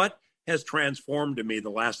what has transformed to me the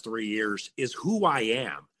last 3 years is who I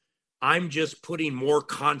am. I'm just putting more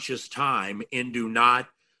conscious time into not,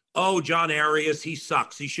 oh, John Arias, he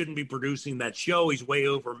sucks. He shouldn't be producing that show. He's way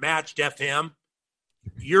overmatched. F him.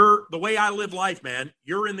 You're the way I live life, man.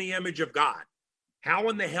 You're in the image of God. How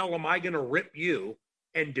in the hell am I going to rip you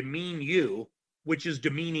and demean you, which is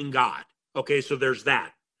demeaning God? Okay, so there's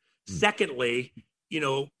that. Secondly,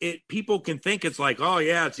 people can think it's like, oh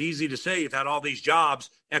yeah, it's easy to say you've had all these jobs,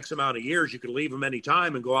 X amount of years, you could leave them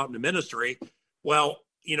anytime and go out into ministry. Well,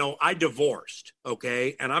 I divorced,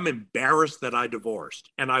 okay, and I'm embarrassed that I divorced,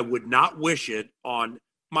 and I would not wish it on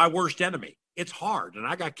my worst enemy. It's hard, and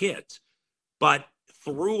I got kids, but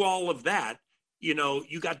through all of that,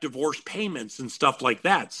 you got divorce payments and stuff like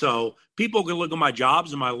that. So people can look at my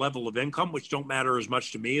jobs and my level of income, which don't matter as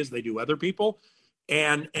much to me as they do other people.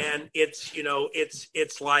 And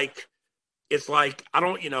it's like I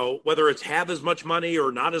don't, whether it's have as much money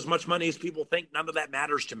or not as much money as people think, none of that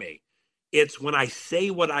matters to me. It's when I say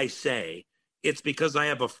what I say, it's because I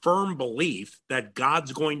have a firm belief that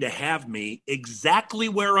God's going to have me exactly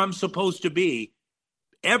where I'm supposed to be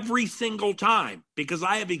every single time, because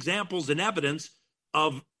I have examples and evidence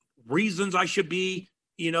of reasons I should be,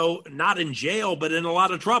 not in jail, but in a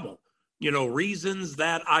lot of trouble, reasons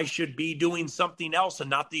that I should be doing something else and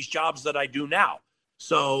not these jobs that I do now.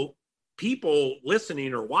 So people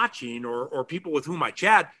listening or watching or people with whom I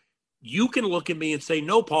chat, you can look at me and say,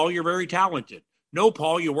 no, Paul, you're very talented. No,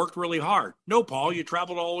 Paul, you worked really hard. No, Paul, you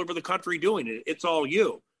traveled all over the country doing it. It's all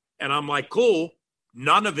you. And I'm like, cool.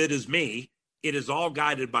 None of it is me. It is all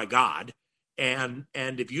guided by God. And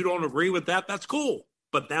if you don't agree with that, that's cool.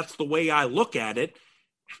 But that's the way I look at it.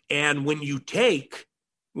 And when you take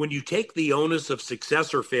the onus of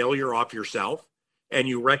success or failure off yourself and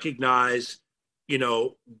you recognize,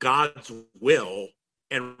 God's will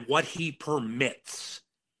and what he permits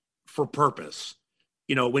for purpose,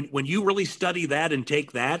 when you really study that and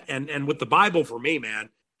take that, and with the Bible for me, man,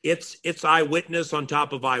 it's eyewitness on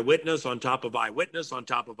top of eyewitness on top of eyewitness on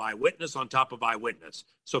top of eyewitness on top of eyewitness.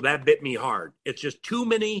 So that bit me hard. It's just too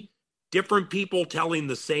many different people telling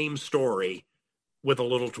the same story with a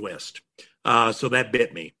little twist. So that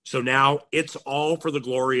bit me. So now it's all for the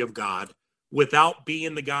glory of God without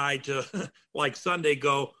being the guy to, like Sunday,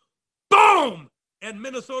 go, boom! And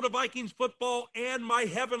Minnesota Vikings football and my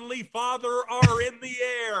heavenly Father are in the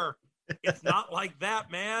air. It's not like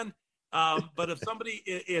that, man. But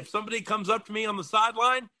if somebody comes up to me on the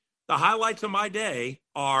sideline, the highlights of my day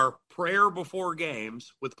are prayer before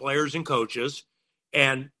games with players and coaches,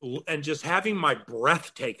 and just having my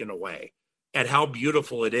breath taken away at how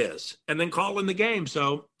beautiful it is, and then calling the game.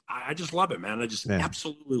 So I just love it, man. I just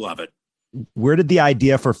absolutely love it. Where did the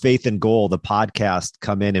idea for Faith and Goal, the podcast,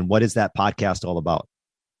 come in, and what is that podcast all about?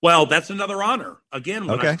 Well, that's another honor. Again,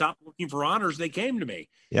 when I stopped looking for honors, they came to me.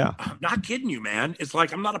 Yeah. I'm not kidding you, man. It's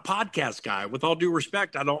like, I'm not a podcast guy. With all due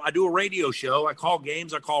respect, I do a radio show. I call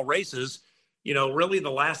games. I call races. Really the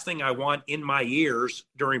last thing I want in my ears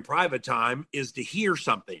during private time is to hear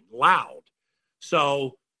something loud.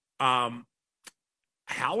 So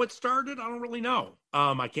how it started, I don't really know.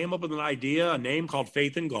 I came up with an idea, a name called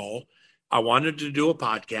Faith and Goal. I wanted to do a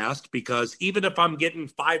podcast because even if I'm getting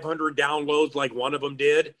 500 downloads like one of them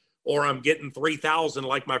did, or I'm getting 3,000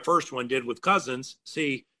 like my first one did with Cousins,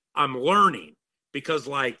 see, I'm learning because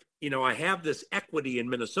I have this equity in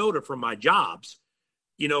Minnesota from my jobs,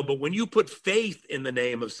 but when you put faith in the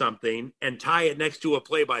name of something and tie it next to a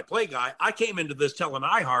play-by-play guy, I came into this telling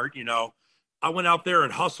iHeart, I went out there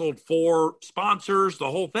and hustled 4 sponsors, the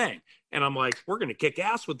whole thing. And I'm like, we're going to kick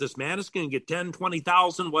ass with this, man. It's going to get 10,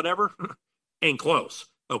 20,000, whatever. Ain't close.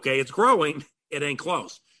 Okay. It's growing. It ain't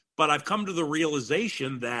close. But I've come to the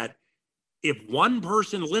realization that if one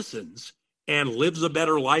person listens and lives a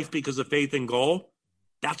better life because of Faith and Goal,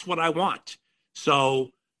 that's what I want. So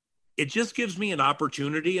it just gives me an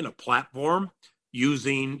opportunity and a platform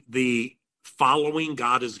using the following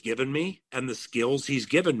God has given me and the skills he's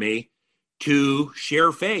given me to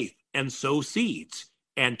share faith and sow seeds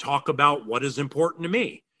and talk about what is important to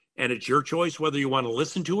me. And it's your choice whether you want to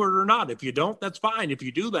listen to it or not. If you don't, that's fine. If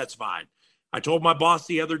you do, that's fine. I told my boss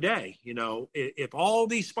the other day, if all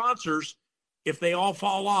these sponsors, if they all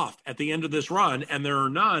fall off at the end of this run and there are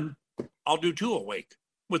none, I'll do 2 a week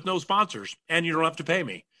with no sponsors and you don't have to pay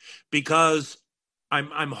me, because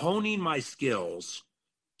I'm honing my skills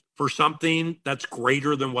for something that's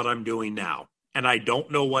greater than what I'm doing now. and I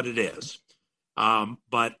don't know what it is.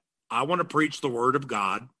 But I want to preach the word of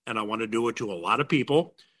God, and I want to do it to a lot of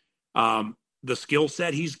people. The skill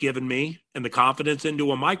set he's given me and the confidence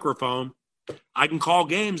into a microphone, I can call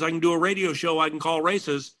games. I can do a radio show. I can call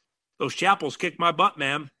races. Those chapels kicked my butt,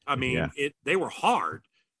 man. I mean, they were hard,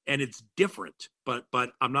 and it's different, but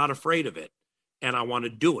I'm not afraid of it, and I want to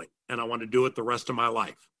do it, and I want to do it the rest of my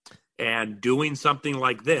life. And doing something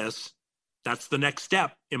like this, that's the next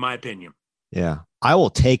step, in my opinion. Yeah. I will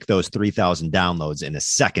take those 3,000 downloads in a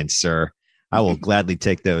second, sir. I will gladly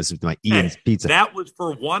take those with my Ian's Pizza. That was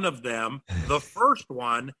for one of them, the first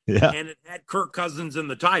one, and it had Kirk Cousins in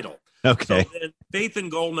the title. Okay. So then Faith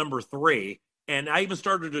and Goal number 3, and I even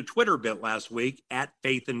started a Twitter bit last week at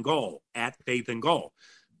Faith and Goal, at Faith and Goal.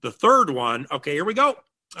 The third one, okay, here we go.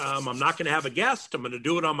 I'm not going to have a guest. I'm going to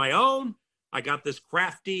do it on my own. I got this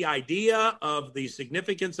crafty idea of the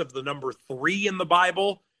significance of the number 3 in the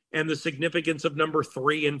Bible and the significance of number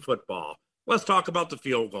 3 in football. Let's talk about the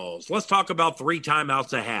field goals. Let's talk about 3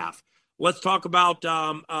 timeouts a half. Let's talk about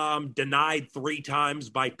denied 3 times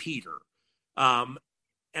by Peter. And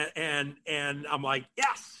I'm like,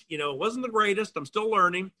 yes, it wasn't the greatest. I'm still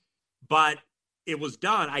learning, but it was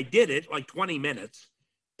done. I did it like 20 minutes.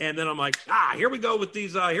 And then I'm like, here we go with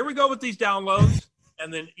these downloads.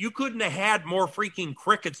 And then you couldn't have had more freaking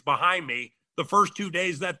crickets behind me the first 2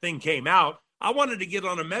 days that thing came out. I wanted to get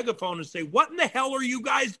on a megaphone and say, what in the hell are you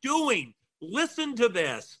guys doing? Listen to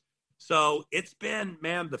this. So it's been,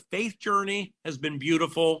 man, the faith journey has been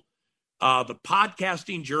beautiful. The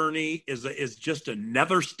podcasting journey is just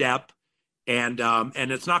another step, and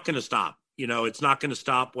it's not going to stop. It's not going to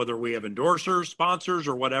stop whether we have endorsers, sponsors,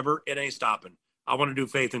 or whatever. It ain't stopping. I want to do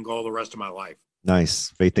Faith and Goal the rest of my life. Nice.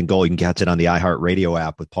 Faith and Goal. You can catch it on the iHeartRadio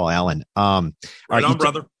app with Paul Allen. Right on,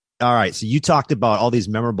 brother. All right. So you talked about all these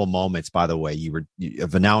memorable moments, by the way, you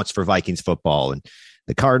have announced for Vikings football and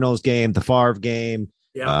the Cardinals game, the Favre game,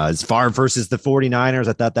 it's Favre versus the 49ers.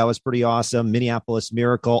 I thought that was pretty awesome. Minneapolis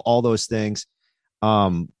Miracle, all those things.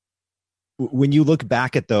 When you look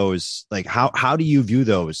back at those, like how do you view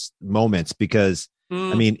those moments? Because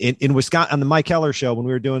I mean, in Wisconsin, on the Mike Keller show, when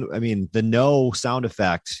we were doing, I mean, the no sound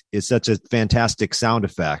effect is such a fantastic sound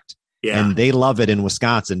effect. Yeah. And they love it in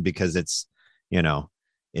Wisconsin because it's, it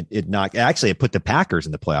put the Packers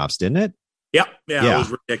in the playoffs, didn't it? Yeah. It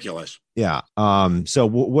was ridiculous. Yeah. So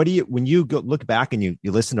what do you, when you look back and you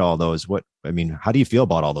listen to all those, how do you feel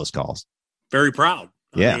about all those calls? Very proud.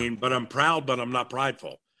 Yeah. But I'm proud, but I'm not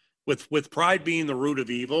prideful. With pride being the root of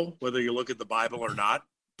evil, whether you look at the Bible or not,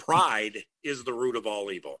 pride is the root of all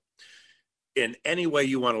evil in any way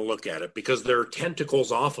you want to look at it, because there are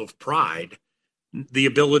tentacles off of pride, the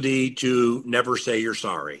ability to never say you're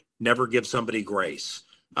sorry, never give somebody grace.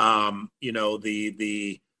 I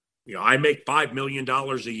make $5 million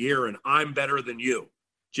a year and I'm better than you.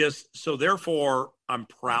 Therefore, I'm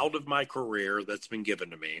proud of my career that's been given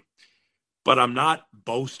to me, but I'm not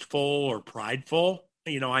boastful or prideful.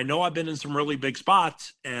 I know I've been in some really big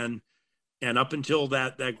spots, and up until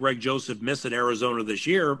that Greg Joseph miss at Arizona this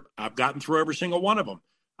year, I've gotten through every single one of them.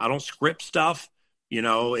 I don't script stuff.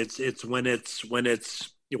 It's when it's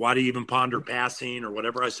why do you even ponder passing or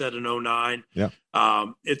whatever I said in 2009. Yeah.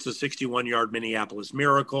 It's a 61-yard Minneapolis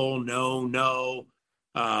Miracle. No.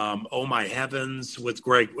 Oh my heavens with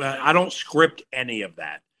Greg. I don't script any of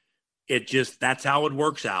that. That's how it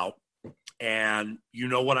works out. And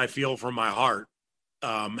what I feel from my heart.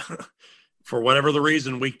 For whatever the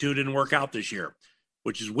reason, week 2 didn't work out this year,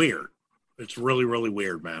 which is weird. It's really, really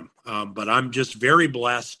weird, man. But I'm just very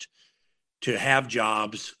blessed to have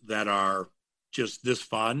jobs that are just this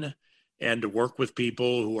fun and to work with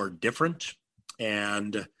people who are different.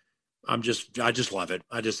 And I just love it.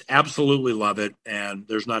 I just absolutely love it. And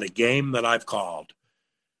there's not a game that I've called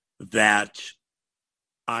that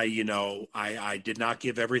I did not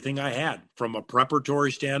give everything I had, from a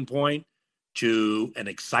preparatory standpoint to an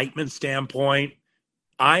excitement standpoint.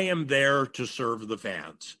 I am there to serve the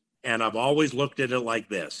fans. And I've always looked at it like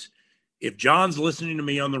this. If John's listening to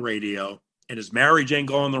me on the radio and his marriage ain't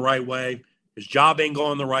going the right way, his job ain't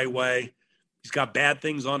going the right way, he's got bad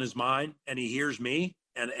things on his mind, and he hears me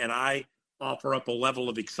and I offer up a level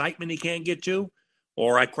of excitement he can't get to,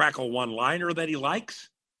 or I crack a one-liner that he likes,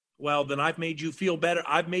 well, then I've made you feel better.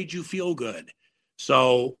 I've made you feel good.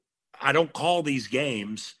 So I don't call these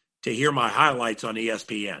games to hear my highlights on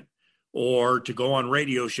ESPN or to go on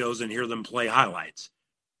radio shows and hear them play highlights.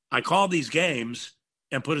 I call these games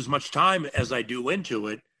and put as much time as I do into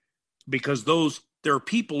it because there are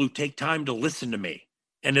people who take time to listen to me,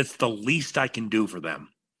 and it's the least I can do for them.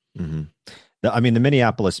 Mm-hmm. The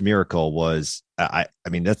Minneapolis Miracle was,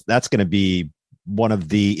 that's going to be one of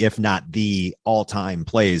the, if not the all-time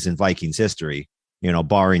plays in Vikings history,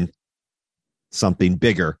 barring something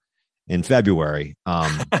bigger in February.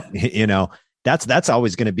 That's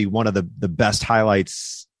always going to be one of the best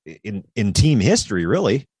highlights in team history,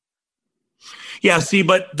 really. Yeah, see,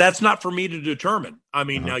 but that's not for me to determine. I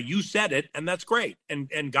mean, now you said it, and that's great.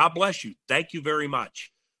 And God bless you. Thank you very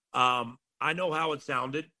much. I know how it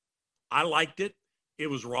sounded. I liked it. It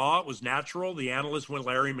was raw. It was natural. The analyst went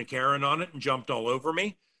Larry McCarron on it and jumped all over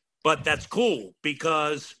me. But that's cool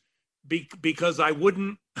because I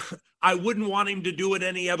wouldn't want him to do it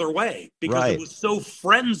any other way, because it was so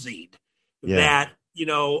frenzied that,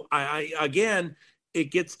 I again, it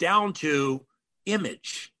gets down to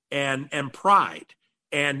image and pride.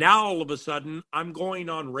 And now all of a sudden I'm going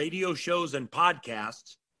on radio shows and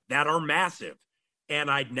podcasts that are massive, and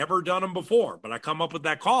I'd never done them before, but I come up with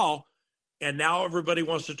that call, and now everybody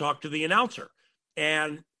wants to talk to the announcer.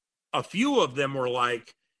 And a few of them were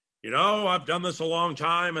like, I've done this a long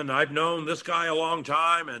time, and I've known this guy a long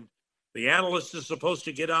time, and the analyst is supposed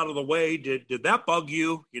to get out of the way. Did that bug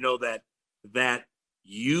you? That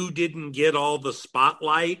you didn't get all the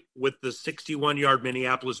spotlight with the 61-yard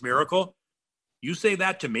Minneapolis Miracle? You say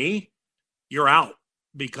that to me, you're out,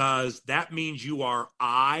 because that means you are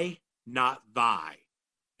I, not thy.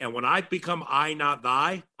 And when I become I, not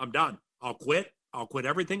thy, I'm done. I'll quit. I'll quit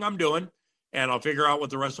everything I'm doing, and I'll figure out what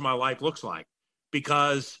the rest of my life looks like,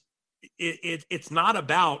 because it's not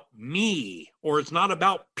about me, or it's not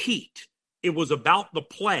about Pete. It was about the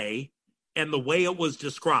play and the way it was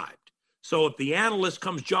described. So if the analyst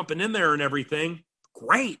comes jumping in there and everything,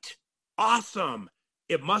 great, awesome.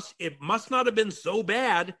 It must not have been so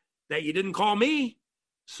bad that you didn't call me.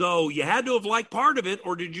 So you had to have liked part of it,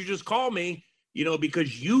 or did you just call me,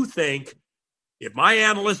 because you think if my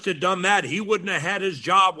analyst had done that, he wouldn't have had his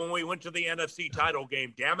job when we went to the NFC title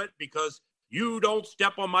game, damn it, because you don't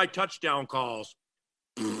step on my touchdown calls.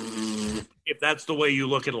 If that's the way you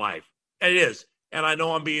look at life. It is. And I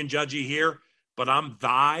know I'm being judgy here, but I'm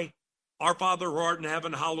thy. Our Father who art in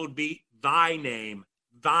heaven, hallowed be thy name,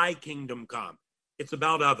 thy kingdom come. It's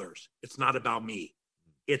about others. It's not about me.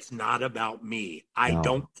 It's not about me. I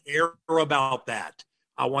don't care about that.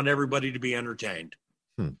 I want everybody to be entertained.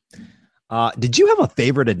 Did you have a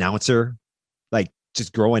favorite announcer, like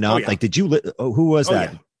just growing up? Like, did you, who was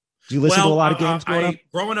that? Yeah. Did you listen to a lot of games growing up?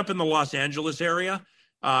 Growing up in the Los Angeles area,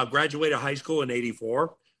 graduated high school in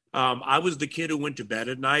 84. I was the kid who went to bed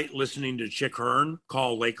at night listening to Chick Hearn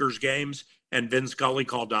call Lakers games and Vin Scully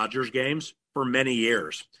call Dodgers games for many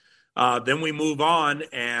years. Then we move on,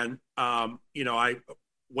 and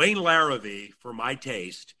Wayne Larrivee, for my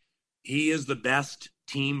taste, he is the best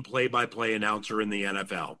team play-by-play announcer in the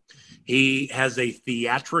NFL. He has a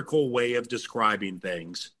theatrical way of describing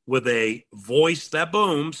things with a voice that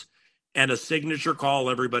booms and a signature call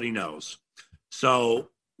everybody knows. So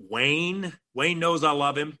Wayne knows I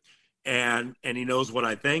love him, and he knows what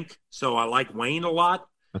I think. So I like Wayne a lot.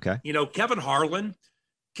 Okay. Kevin Harlan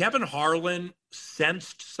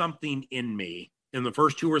sensed something in me in the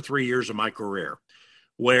first 2 or 3 years of my career,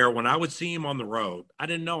 where when I would see him on the road, I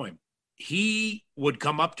didn't know him. He would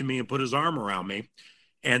come up to me and put his arm around me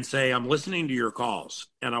and say, I'm listening to your calls,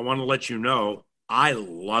 and I want to let you know I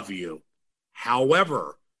love you.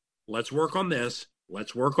 However, let's work on this.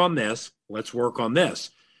 Let's work on this. Let's work on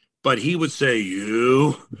this. But he would say,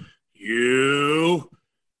 you're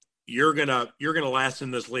gonna last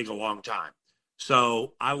in this league a long time.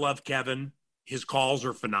 So I love Kevin. His calls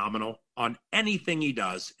are phenomenal on anything he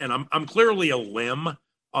does. And I'm clearly a limb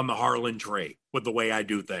on the Harlan tree with the way I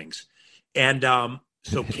do things. And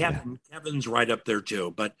so Kevin's right up there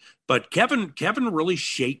too. But Kevin really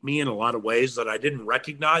shaped me in a lot of ways that I didn't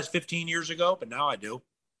recognize 15 years ago, but now I do.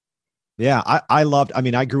 Yeah,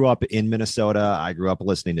 I grew up in Minnesota. I grew up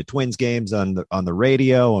listening to Twins games on the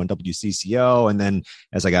radio, on WCCO. And then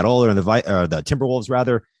as I got older, and the Timberwolves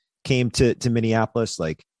rather came to Minneapolis,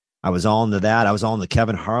 like I was all into that. I was all into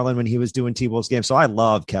Kevin Harlan when he was doing T-Wolves games. So I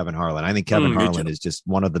love Kevin Harlan. I think Kevin Harlan is just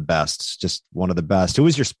one of the best, Who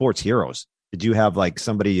was your sports heroes? Did you have like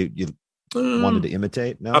somebody you wanted to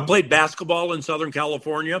imitate? No, I played basketball in Southern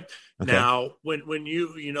California. Okay. Now, when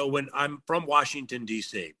when I'm from Washington,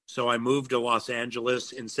 D.C., so I moved to Los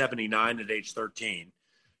Angeles in 79 at age 13.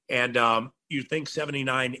 And you think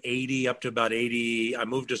 79, 80, up to about 80. I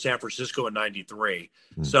moved to San Francisco in 93.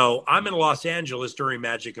 So I'm in Los Angeles during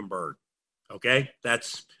Magic and Bird. Okay.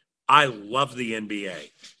 I love the NBA.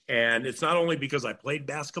 And it's not only because I played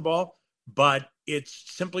basketball, but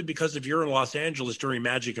it's simply because if you're in Los Angeles during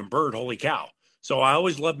Magic and Bird, holy cow. So I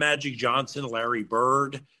always loved Magic Johnson, Larry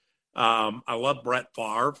Bird. I love Brett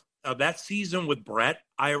Favre. that season with Brett,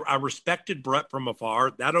 I respected Brett from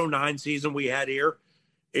afar. That '09 season we had here,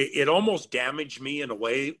 it almost damaged me in a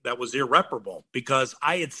way that was irreparable because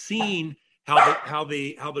I had seen how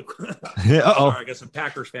the sorry, I got some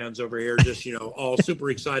Packers fans over here just all super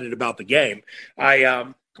excited about the game.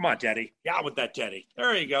 Come on, Teddy. Yeah, with that Teddy.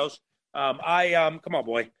 There he goes. Come on,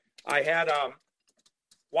 boy. I had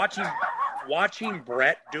watching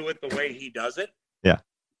Brett do it the way he does it. Yeah.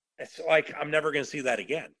 It's like I'm never going to see that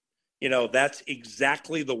again. That's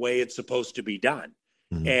exactly the way it's supposed to be done.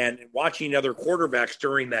 Mm-hmm. And watching other quarterbacks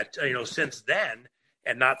during that, since then,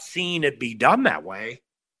 and not seeing it be done that way,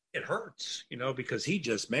 it hurts, because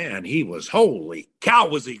he was, holy cow,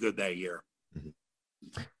 was he good that year?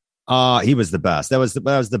 Mm-hmm. He was the best. That was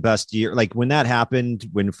the best year. Like when that happened,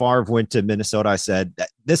 when Favre went to Minnesota, I said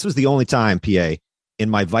this was the only time, PA, in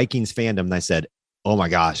my Vikings fandom, and I said, oh my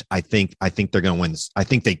gosh, I think they're going to win this. I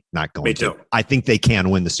think they not going to. I think they can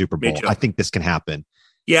win the Super Bowl. I think this can happen.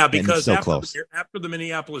 Yeah, because after the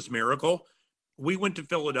Minneapolis Miracle, we went to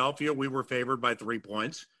Philadelphia. We were favored by 3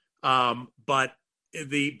 points. But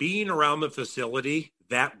the being around the facility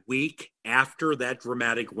that week after that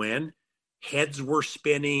dramatic win, heads were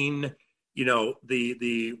spinning.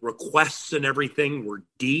 The requests and everything were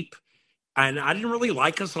deep. And I didn't really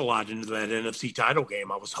like us a lot into that NFC title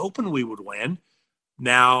game. I was hoping we would win.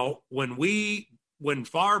 Now, when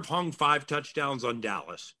Favre hung 5 touchdowns on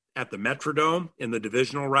Dallas at the Metrodome in the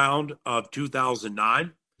divisional round of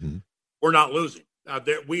 2009, mm-hmm. We're not losing.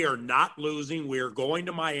 We are not losing. We are going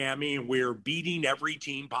to Miami, and we are beating every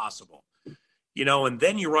team possible. And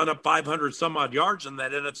then you run up 500 some odd yards in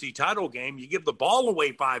that NFC title game. You give the ball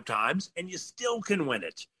away 5 times, and you still can win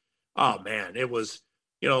it. Oh, man, it was,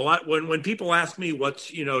 a lot. When people ask me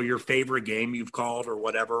what's, your favorite game you've called or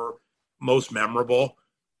whatever, most memorable,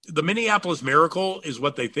 the Minneapolis Miracle is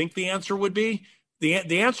what they think the answer would be.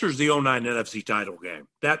 The answer is the '09 NFC title game.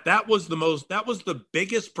 That was the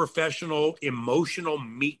biggest professional emotional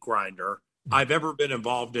meat grinder I've ever been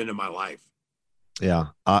involved in my life. Yeah.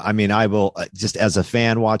 I will just as a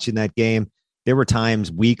fan watching that game, there were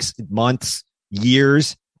times, weeks, months,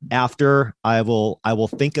 years after I will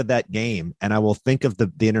think of that game and I will think of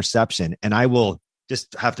the interception and I will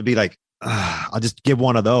just have to be like, I'll just give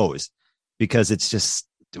one of those because it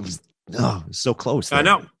was so close. There. I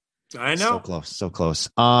know. So close.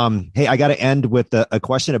 Hey, I got to end with a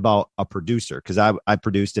question about a producer because I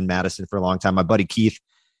produced in Madison for a long time. My buddy Keith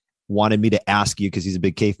wanted me to ask you because he's a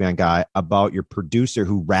big K-Fan guy about your producer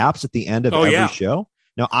who raps at the end of every show.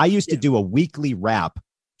 Now, I used to do a weekly rap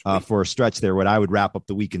for a stretch there when I would wrap up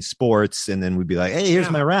the week in sports and then we'd be like, hey, here's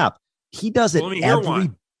my rap. He does it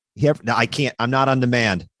no, I can't. I'm not on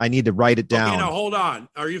demand. I need to write it down. Okay, now hold on.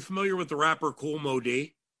 Are you familiar with the rapper Kool Moe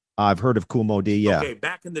Dee? I've heard of Kool Moe Dee, yeah. Okay,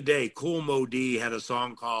 back in the day, Kool Moe Dee had a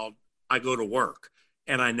song called I Go to Work,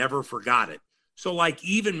 and I never forgot it. So, like,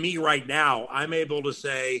 even me right now, I'm able to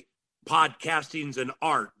say podcasting's an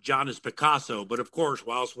art. John is Picasso. But, of course,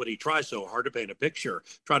 why else would he try so hard to paint a picture?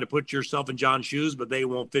 Try to put yourself in John's shoes, but they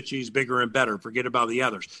won't fit you. He's bigger and better. Forget about the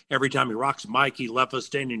others. Every time he rocks a mic, he left a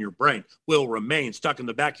stain in your brain. Will remain stuck in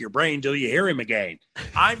the back of your brain till you hear him again.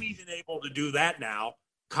 I'm even able to do that now.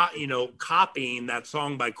 Copying that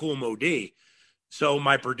song by Kool Moe Dee. So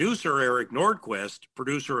my producer, Eric Nordquist,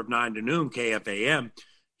 producer of 9 to Noon, KFAM,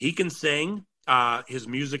 he can sing. His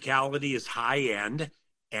musicality is high end,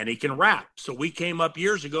 and he can rap. So we came up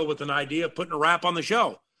years ago with an idea of putting a rap on the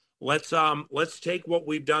show. Let's take what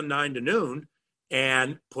we've done 9 to Noon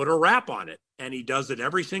and put a rap on it. And he does it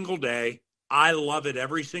every single day. I love it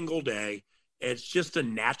every single day. It's just a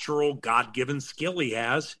natural God-given skill he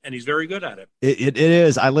has, and he's very good at it. It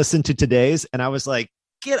is. I listened to today's, and I was like,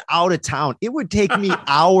 get out of town. It would take me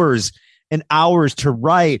hours and hours to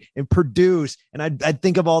write and produce, and I'd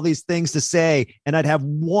think of all these things to say, and I'd have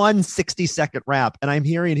one 60-second rap, and I'm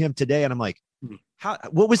hearing him today, and I'm like,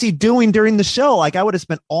 what was he doing during the show? Like, I would have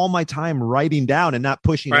spent all my time writing down and not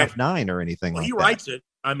pushing F9 or anything like that. He writes it.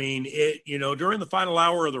 I mean, during the final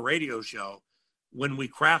hour of the radio show, when we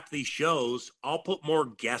craft these shows, I'll put more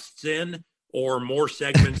guests in or more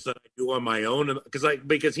segments that I do on my own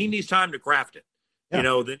because he needs time to craft it.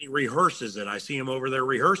 Yeah. Then he rehearses it. I see him over there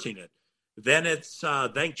rehearsing it. Then it's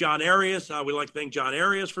thank John Arias. We'd like to thank John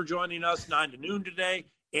Arias for joining us 9 to Noon today.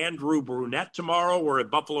 Andrew Brunette tomorrow. We're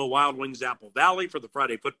at Buffalo Wild Wings Apple Valley for the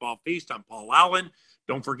Friday Football Feast. I'm Paul Allen.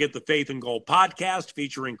 Don't forget the Faith and Gold podcast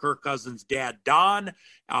featuring Kirk Cousins' dad, Don,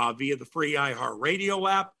 via the free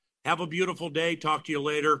iHeartRadio app. Have a beautiful day. Talk to you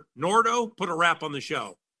later. Nordo, put a wrap on the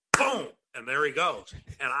show. Boom. And there he goes.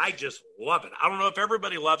 And I just love it. I don't know if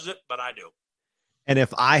everybody loves it, but I do. And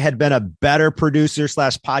if I had been a better producer /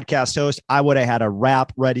 podcast host, I would have had a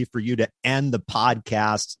rap ready for you to end the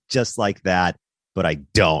podcast just like that. But I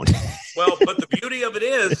don't. Well, but the beauty of it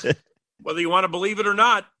is, whether you want to believe it or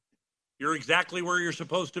not, you're exactly where you're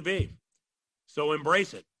supposed to be. So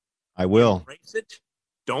embrace it. I will. Embrace it.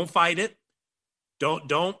 Don't fight it.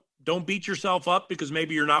 Don't beat yourself up because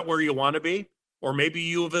maybe you're not where you want to be, or maybe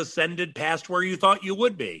you have ascended past where you thought you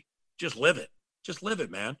would be. Just live it. Just live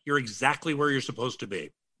it, man. You're exactly where you're supposed to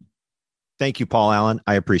be. Thank you, Paul Allen.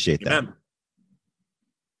 I appreciate that. Amen.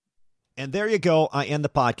 And there you go. I end the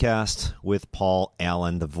podcast with Paul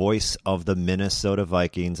Allen, the voice of the Minnesota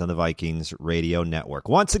Vikings on the Vikings Radio Network.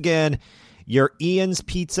 Once again, your Ian's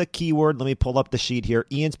Pizza keyword, let me pull up the sheet here.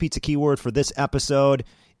 Ian's Pizza keyword for this episode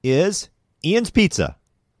is Ian's Pizza.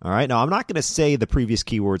 All right. Now, I'm not going to say the previous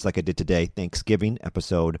keywords like I did today. Thanksgiving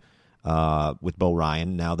episode with Bo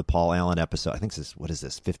Ryan. Now the Paul Allen episode. I think this is, what is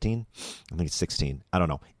this, 15? I think it's 16. I don't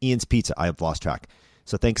know. Ian's Pizza. I have lost track.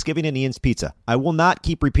 So Thanksgiving and Ian's Pizza. I will not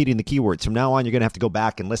keep repeating the keywords. From now on, you're going to have to go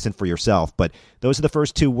back and listen for yourself. But those are the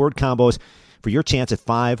first two word combos for your chance at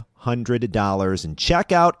 $500. And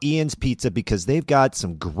check out Ian's Pizza because they've got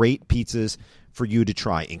some great pizzas for you to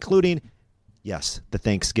try, including, yes, the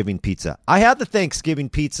Thanksgiving pizza. I had the Thanksgiving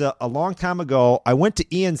pizza a long time ago. I went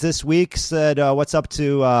to Ian's this week, said what's up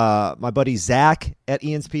to my buddy Zach at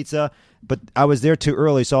Ian's Pizza. But I was there too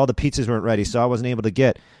early, so all the pizzas weren't ready, so I wasn't able to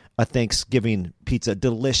get a Thanksgiving pizza,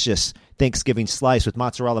 delicious Thanksgiving slice with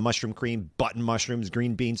mozzarella, mushroom cream, button mushrooms,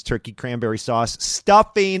 green beans, turkey, cranberry sauce,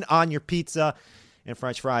 stuffing on your pizza, and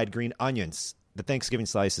French fried green onions. The Thanksgiving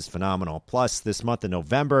slice is phenomenal. Plus, this month of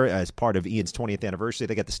November, as part of Ian's 20th anniversary,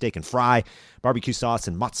 they got the steak and fry, barbecue sauce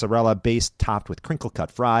and mozzarella base topped with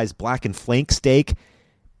crinkle-cut fries, blackened flank steak,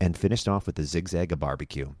 and finished off with the zigzag of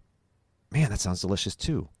barbecue. Man, that sounds delicious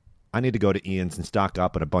too. I need to go to Ian's and stock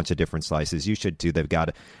up on a bunch of different slices. You should too. They've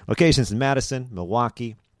got locations in Madison,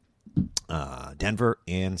 Milwaukee, Denver,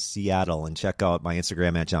 and Seattle. And check out my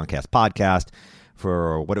Instagram at JohnCast Podcast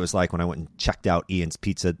for what it was like when I went and checked out Ian's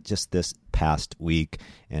Pizza just this past week.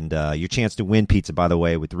 And your chance to win pizza, by the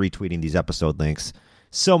way, with retweeting these episode links.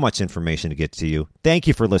 So much information to get to you. Thank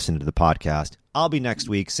you for listening to the podcast. I'll be next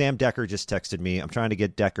week. Sam Decker just texted me. I'm trying to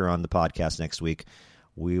get Decker on the podcast next week.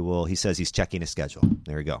 He says he's checking his schedule.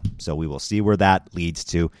 There we go. So we will see where that leads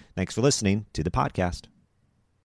to. Thanks for listening to the podcast.